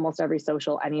on almost every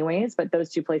social anyways, but those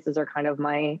two places are kind of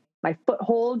my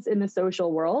footholds in the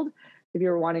social world. If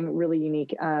you're wanting really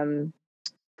unique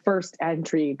first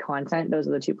entry content, those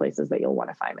are the two places that you'll want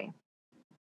to find me.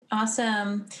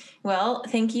 Awesome. Well,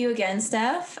 thank you again,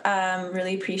 Steph.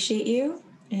 Really appreciate you.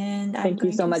 And thank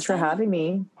you so much for having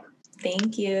me.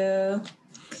 Thank you.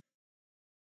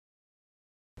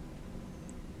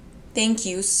 Thank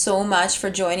you so much for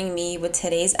joining me with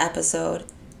today's episode.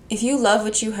 If you love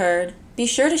what you heard, be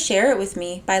sure to share it with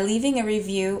me by leaving a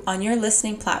review on your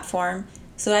listening platform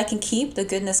so I can keep the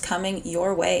goodness coming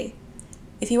your way.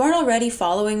 If you aren't already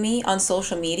following me on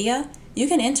social media, you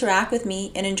can interact with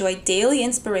me and enjoy daily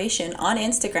inspiration on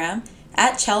Instagram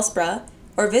at Chelsbra,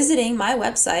 or visiting my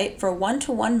website for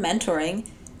one-to-one mentoring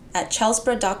at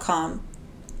chelsbra.com.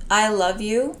 I love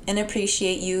you and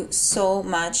appreciate you so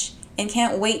much, and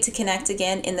can't wait to connect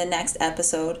again in the next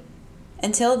episode.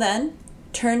 Until then,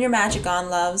 turn your magic on,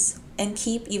 loves, and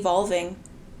keep evolving.